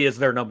clearly is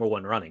their number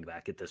one running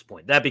back at this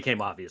point. That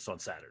became obvious on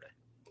Saturday.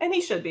 And he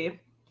should be.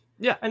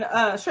 Yeah. And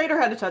Schrader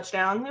had a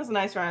touchdown. It was a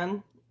nice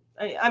run.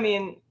 I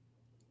mean,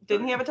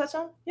 didn't he have a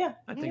touchdown? Yeah.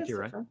 I think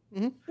you're right.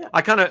 Mm-hmm. Yeah.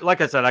 I kind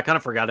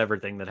of forgot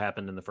everything that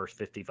happened in the first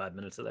 55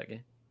 minutes of that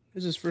game.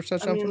 This is his first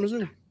touchdown for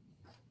Mizzou.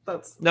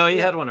 No, he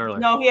had one earlier.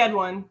 No, he had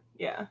one.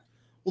 Yeah.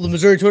 Well, the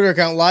Missouri Twitter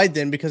account lied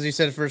then because he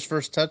said for his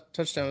first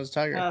touchdown as a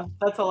Tiger.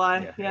 That's a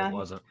lie. Yeah. It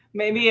wasn't.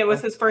 Maybe it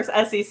was his first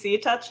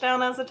SEC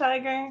touchdown as a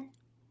Tiger.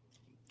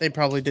 They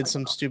probably did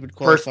some stupid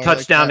first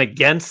touchdown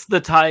against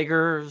the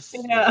Tigers.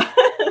 Yeah.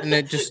 And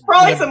it just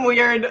probably some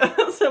weird.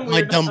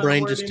 My dumb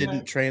brain just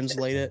didn't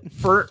translate it.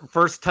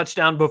 First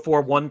touchdown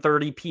before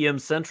 1:30 p.m.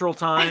 Central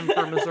Time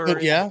for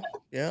Missouri. Yeah.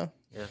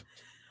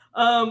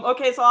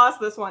 Okay, so I'll ask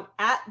this one.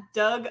 At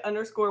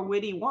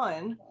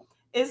Doug_Witty1,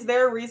 is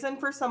there a reason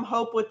for some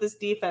hope with this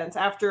defense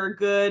after a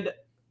good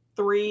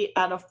 3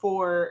 out of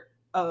 4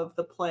 of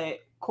the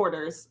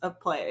quarters of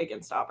play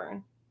against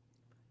Auburn?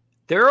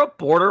 They're a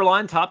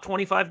borderline top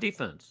 25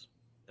 defense.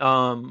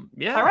 Tyron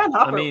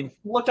Hopper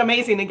looked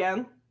amazing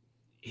again.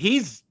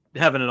 He's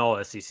having an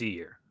all SEC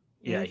year.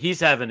 Yeah, he's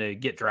having a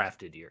get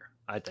drafted year,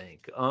 I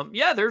think.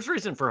 There's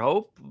reason for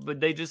hope, but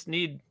they just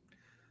need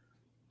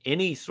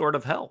any sort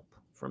of help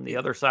from the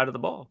other side of the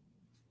ball.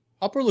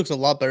 Hopper looks a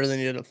lot better than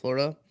he did at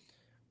Florida.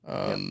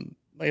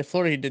 Like at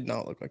Florida, he did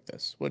not look like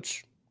this,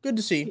 which good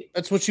to see.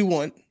 That's what you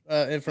want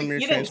from your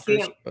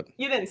transfers.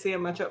 You didn't see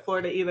him much at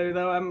Florida either,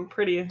 though. I'm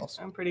pretty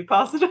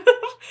positive.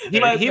 He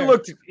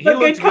looked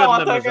good in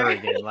the Missouri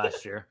game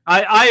last year.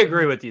 I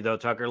agree with you though,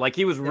 Tucker. Like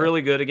he was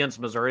really good against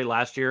Missouri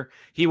last year.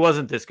 He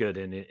wasn't this good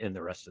in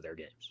the rest of their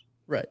games.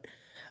 Right.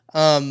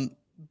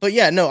 But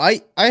yeah, no,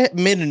 I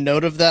made a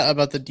note of that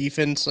about the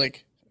defense.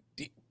 Like,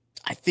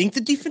 I think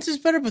the defense is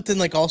better, but then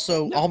like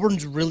also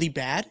Auburn's really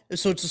bad.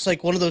 So it's just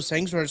like one of those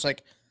things where it's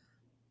like,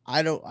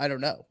 I don't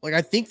know. Like,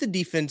 I think the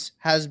defense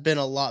has been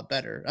a lot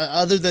better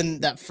other than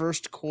that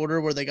first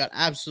quarter where they got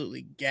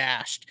absolutely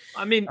gashed.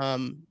 I mean,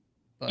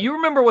 you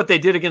remember what they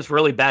did against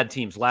really bad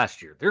teams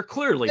last year. They're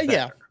clearly better.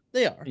 Yeah,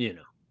 they are. You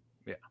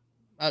know,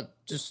 yeah.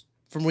 Just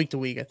from week to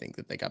week, I think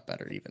that they got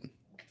better even.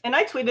 And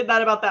I tweeted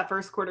that about that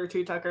first quarter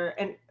too, Tucker.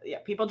 And yeah,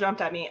 people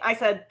jumped at me. I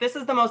said, this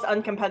is the most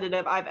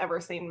uncompetitive I've ever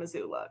seen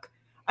Mizzou look.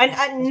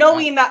 And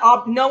knowing that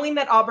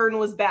Auburn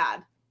was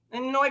bad.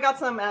 And I got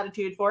some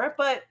attitude for it,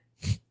 but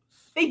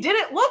they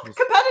didn't look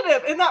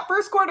competitive in that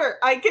first quarter.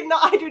 I do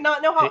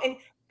not know how.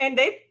 And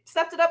they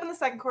stepped it up in the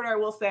second quarter, I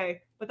will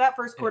say. But that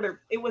first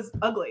quarter, it was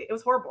ugly. It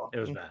was horrible. It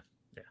was bad.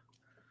 Yeah.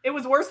 It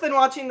was worse than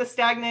watching the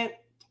stagnant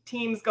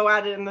teams go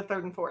at it in the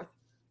third and fourth.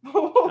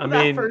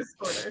 First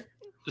quarter.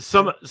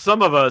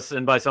 Some of us,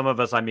 and by some of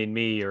us I mean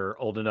me, are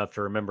old enough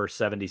to remember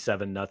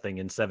 77-0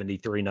 and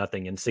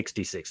 73-0 and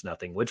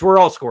 66-0, which were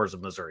all scores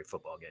of Missouri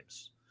football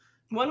games.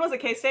 One was a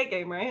K-State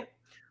game, right?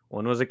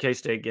 One was a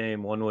K-State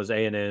game, one was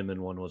A&M, and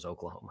one was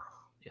Oklahoma.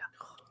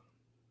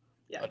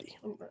 Yeah. Buddy.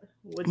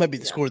 Might be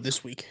the score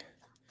this week.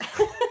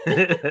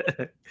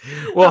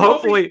 Well,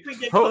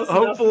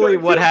 hopefully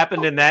what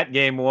happened in that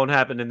game won't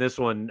happen in this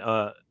one.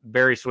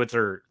 Barry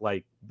Switzer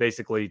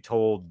basically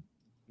told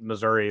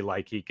Missouri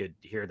he could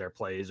hear their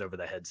plays over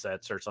the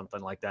headsets or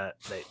something like that.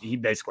 He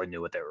basically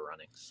knew what they were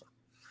running. So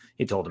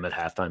he told them at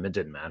halftime it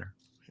didn't matter.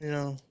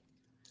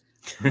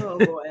 Oh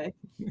boy.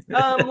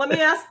 Let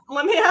me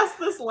ask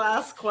this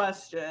last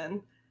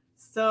question.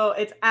 So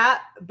it's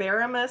at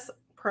Baramus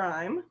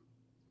Prime.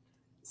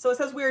 So it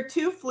says we are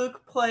 2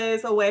 fluke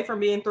plays away from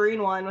being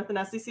 3-1 with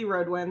an SEC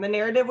road win. The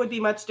narrative would be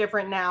much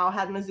different now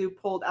had Mizzou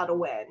pulled out a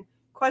win.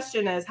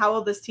 Question is, how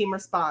will this team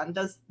respond?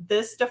 Does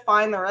this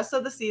define the rest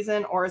of the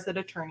season, or is it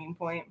a turning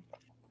point?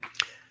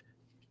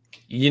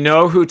 You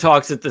know who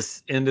talks at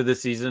the end of the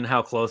season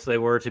how close they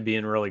were to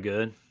being really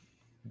good?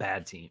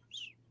 Bad teams.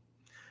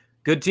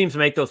 Good teams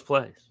make those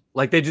plays.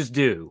 They just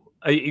do.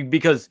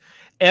 Because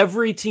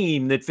every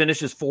team that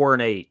finishes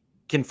 4-8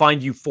 can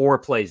find you 4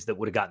 plays that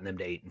would have gotten them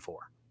to 8-4.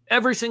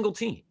 Every single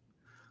team.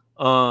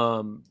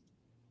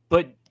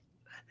 But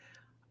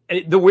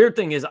the weird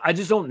thing is, I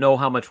just don't know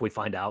how much we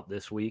find out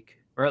this week.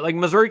 Right? Like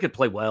Missouri could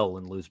play well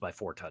and lose by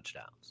 4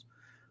 touchdowns.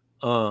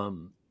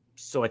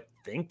 So I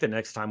think the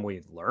next time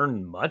we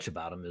learn much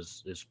about them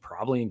is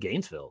probably in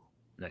Gainesville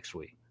next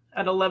week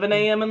at 11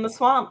 a.m. in the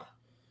swamp.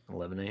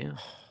 11 a.m.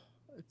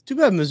 Too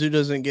bad Mizzou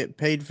doesn't get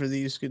paid for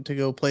these to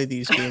go play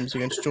these games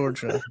against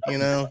Georgia.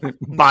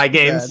 Buy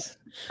games.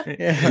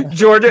 Yeah.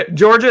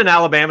 Georgia and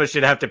Alabama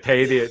should have to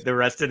pay the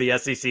rest of the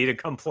SEC to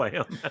come play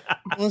them.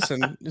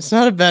 Listen, it's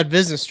not a bad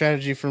business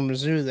strategy for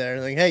Mizzou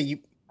there. Like, hey,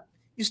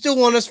 you still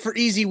want us for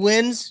easy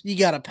wins? You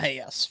got to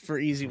pay us for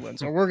easy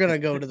wins, or we're going to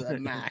go to the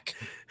MAC.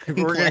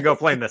 We're going to go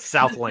play in the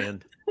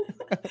Southland.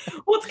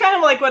 Well, it's kind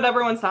of like what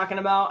everyone's talking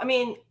about. I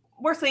mean,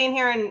 we're seeing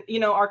here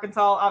in,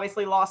 Arkansas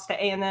obviously lost to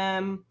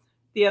A&M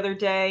the other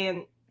day,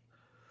 and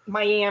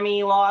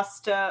Miami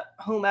lost to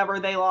whomever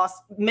they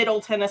lost,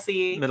 Middle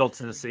Tennessee.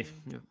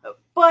 Yeah.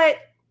 But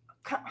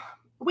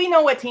we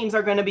know what teams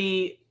are going to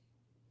be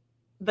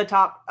the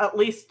top at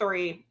least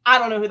 3. I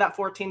don't know who that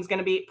 4th team is going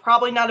to be.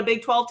 Probably not a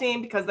Big 12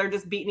 team because they're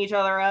just beating each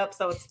other up.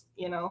 So it's,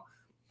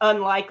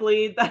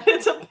 unlikely that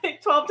it's a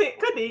Big 12 team.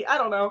 Could be. I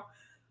don't know.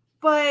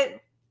 But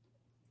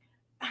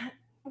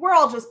we're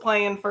all just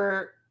playing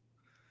for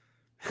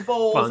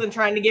bowls Fun. And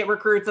trying to get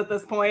recruits at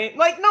this point.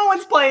 Like, no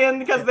one's playing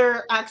because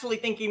they're actually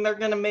thinking they're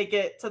going to make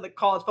it to the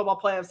college football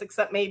playoffs,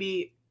 except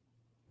maybe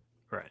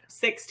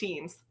 6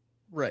 teams.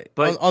 Right.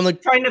 But on the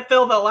trying to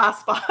fill the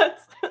last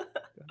spots.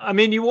 I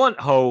mean, you want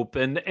hope,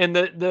 and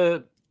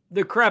the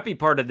crappy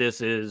part of this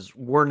is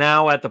we're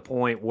now at the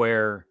point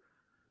where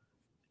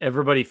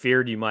everybody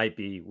feared you might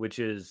be, which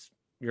is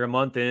you're a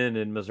month in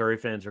and Missouri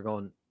fans are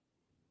going,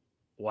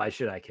 why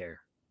should I care?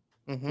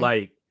 Mm-hmm.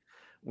 Like,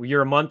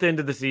 you're a month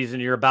into the season,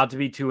 you're about to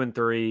be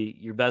 2-3,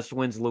 your best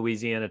win's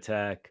Louisiana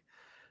Tech.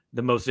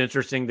 The most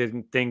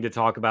interesting thing to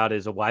talk about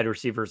is a wide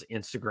receiver's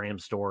Instagram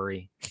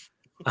story.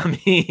 I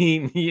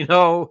mean,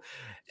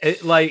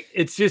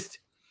 it's just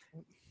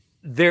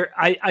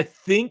I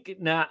think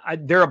now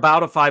they're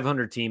about a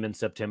 500 team in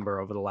September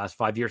over the last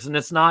 5 years. And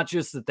it's not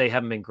just that they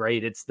haven't been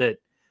great. It's that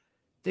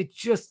they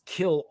just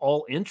kill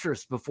all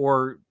interest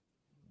before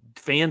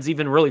fans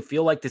even really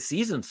feel like the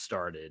season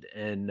started.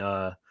 And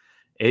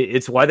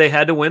it's why they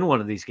had to win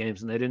one of these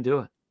games and they didn't do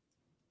it.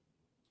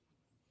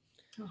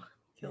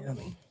 Kills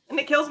me. And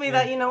it kills me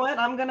that,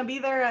 I'm going to be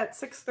there at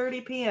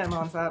 6:30 p.m.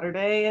 on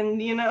Saturday.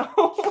 And,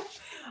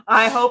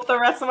 I hope the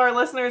rest of our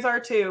listeners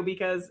are too,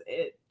 because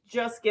it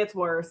just gets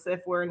worse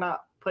if we're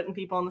not putting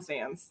people in the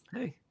stands.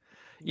 Hey,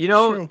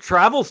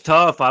 travel's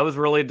tough. I was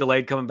really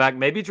delayed coming back.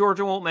 Maybe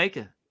Georgia won't make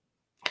it.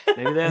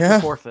 Maybe they have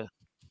to forfeit.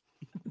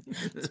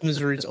 It's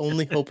Missouri's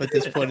only hope at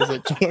this point is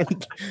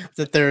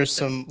that there are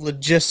some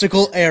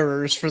logistical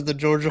errors for the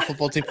Georgia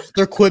football team.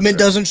 Their equipment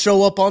doesn't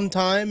show up on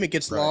time. It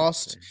gets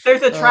lost.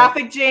 There's a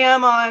traffic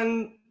jam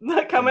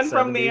coming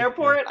from the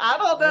airport. I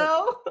don't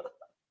know.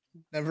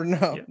 Never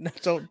know. Yeah.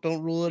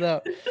 Don't rule it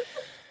out.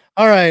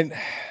 All right.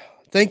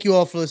 Thank you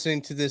all for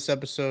listening to this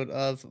episode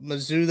of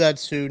Mizzou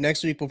That's Who.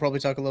 Next week, we'll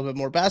probably talk a little bit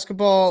more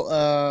basketball.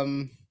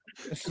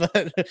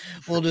 But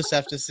we'll just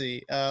have to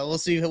see. We'll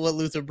see what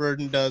Luther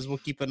Burden does. We'll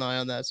keep an eye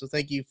on that. So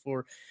thank you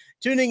for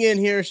tuning in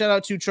here. Shout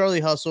out to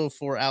Charlie Hustle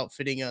for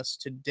outfitting us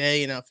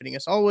today and outfitting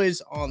us always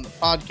on the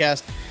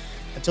podcast.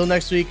 Until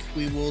next week,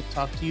 we will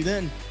talk to you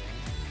then.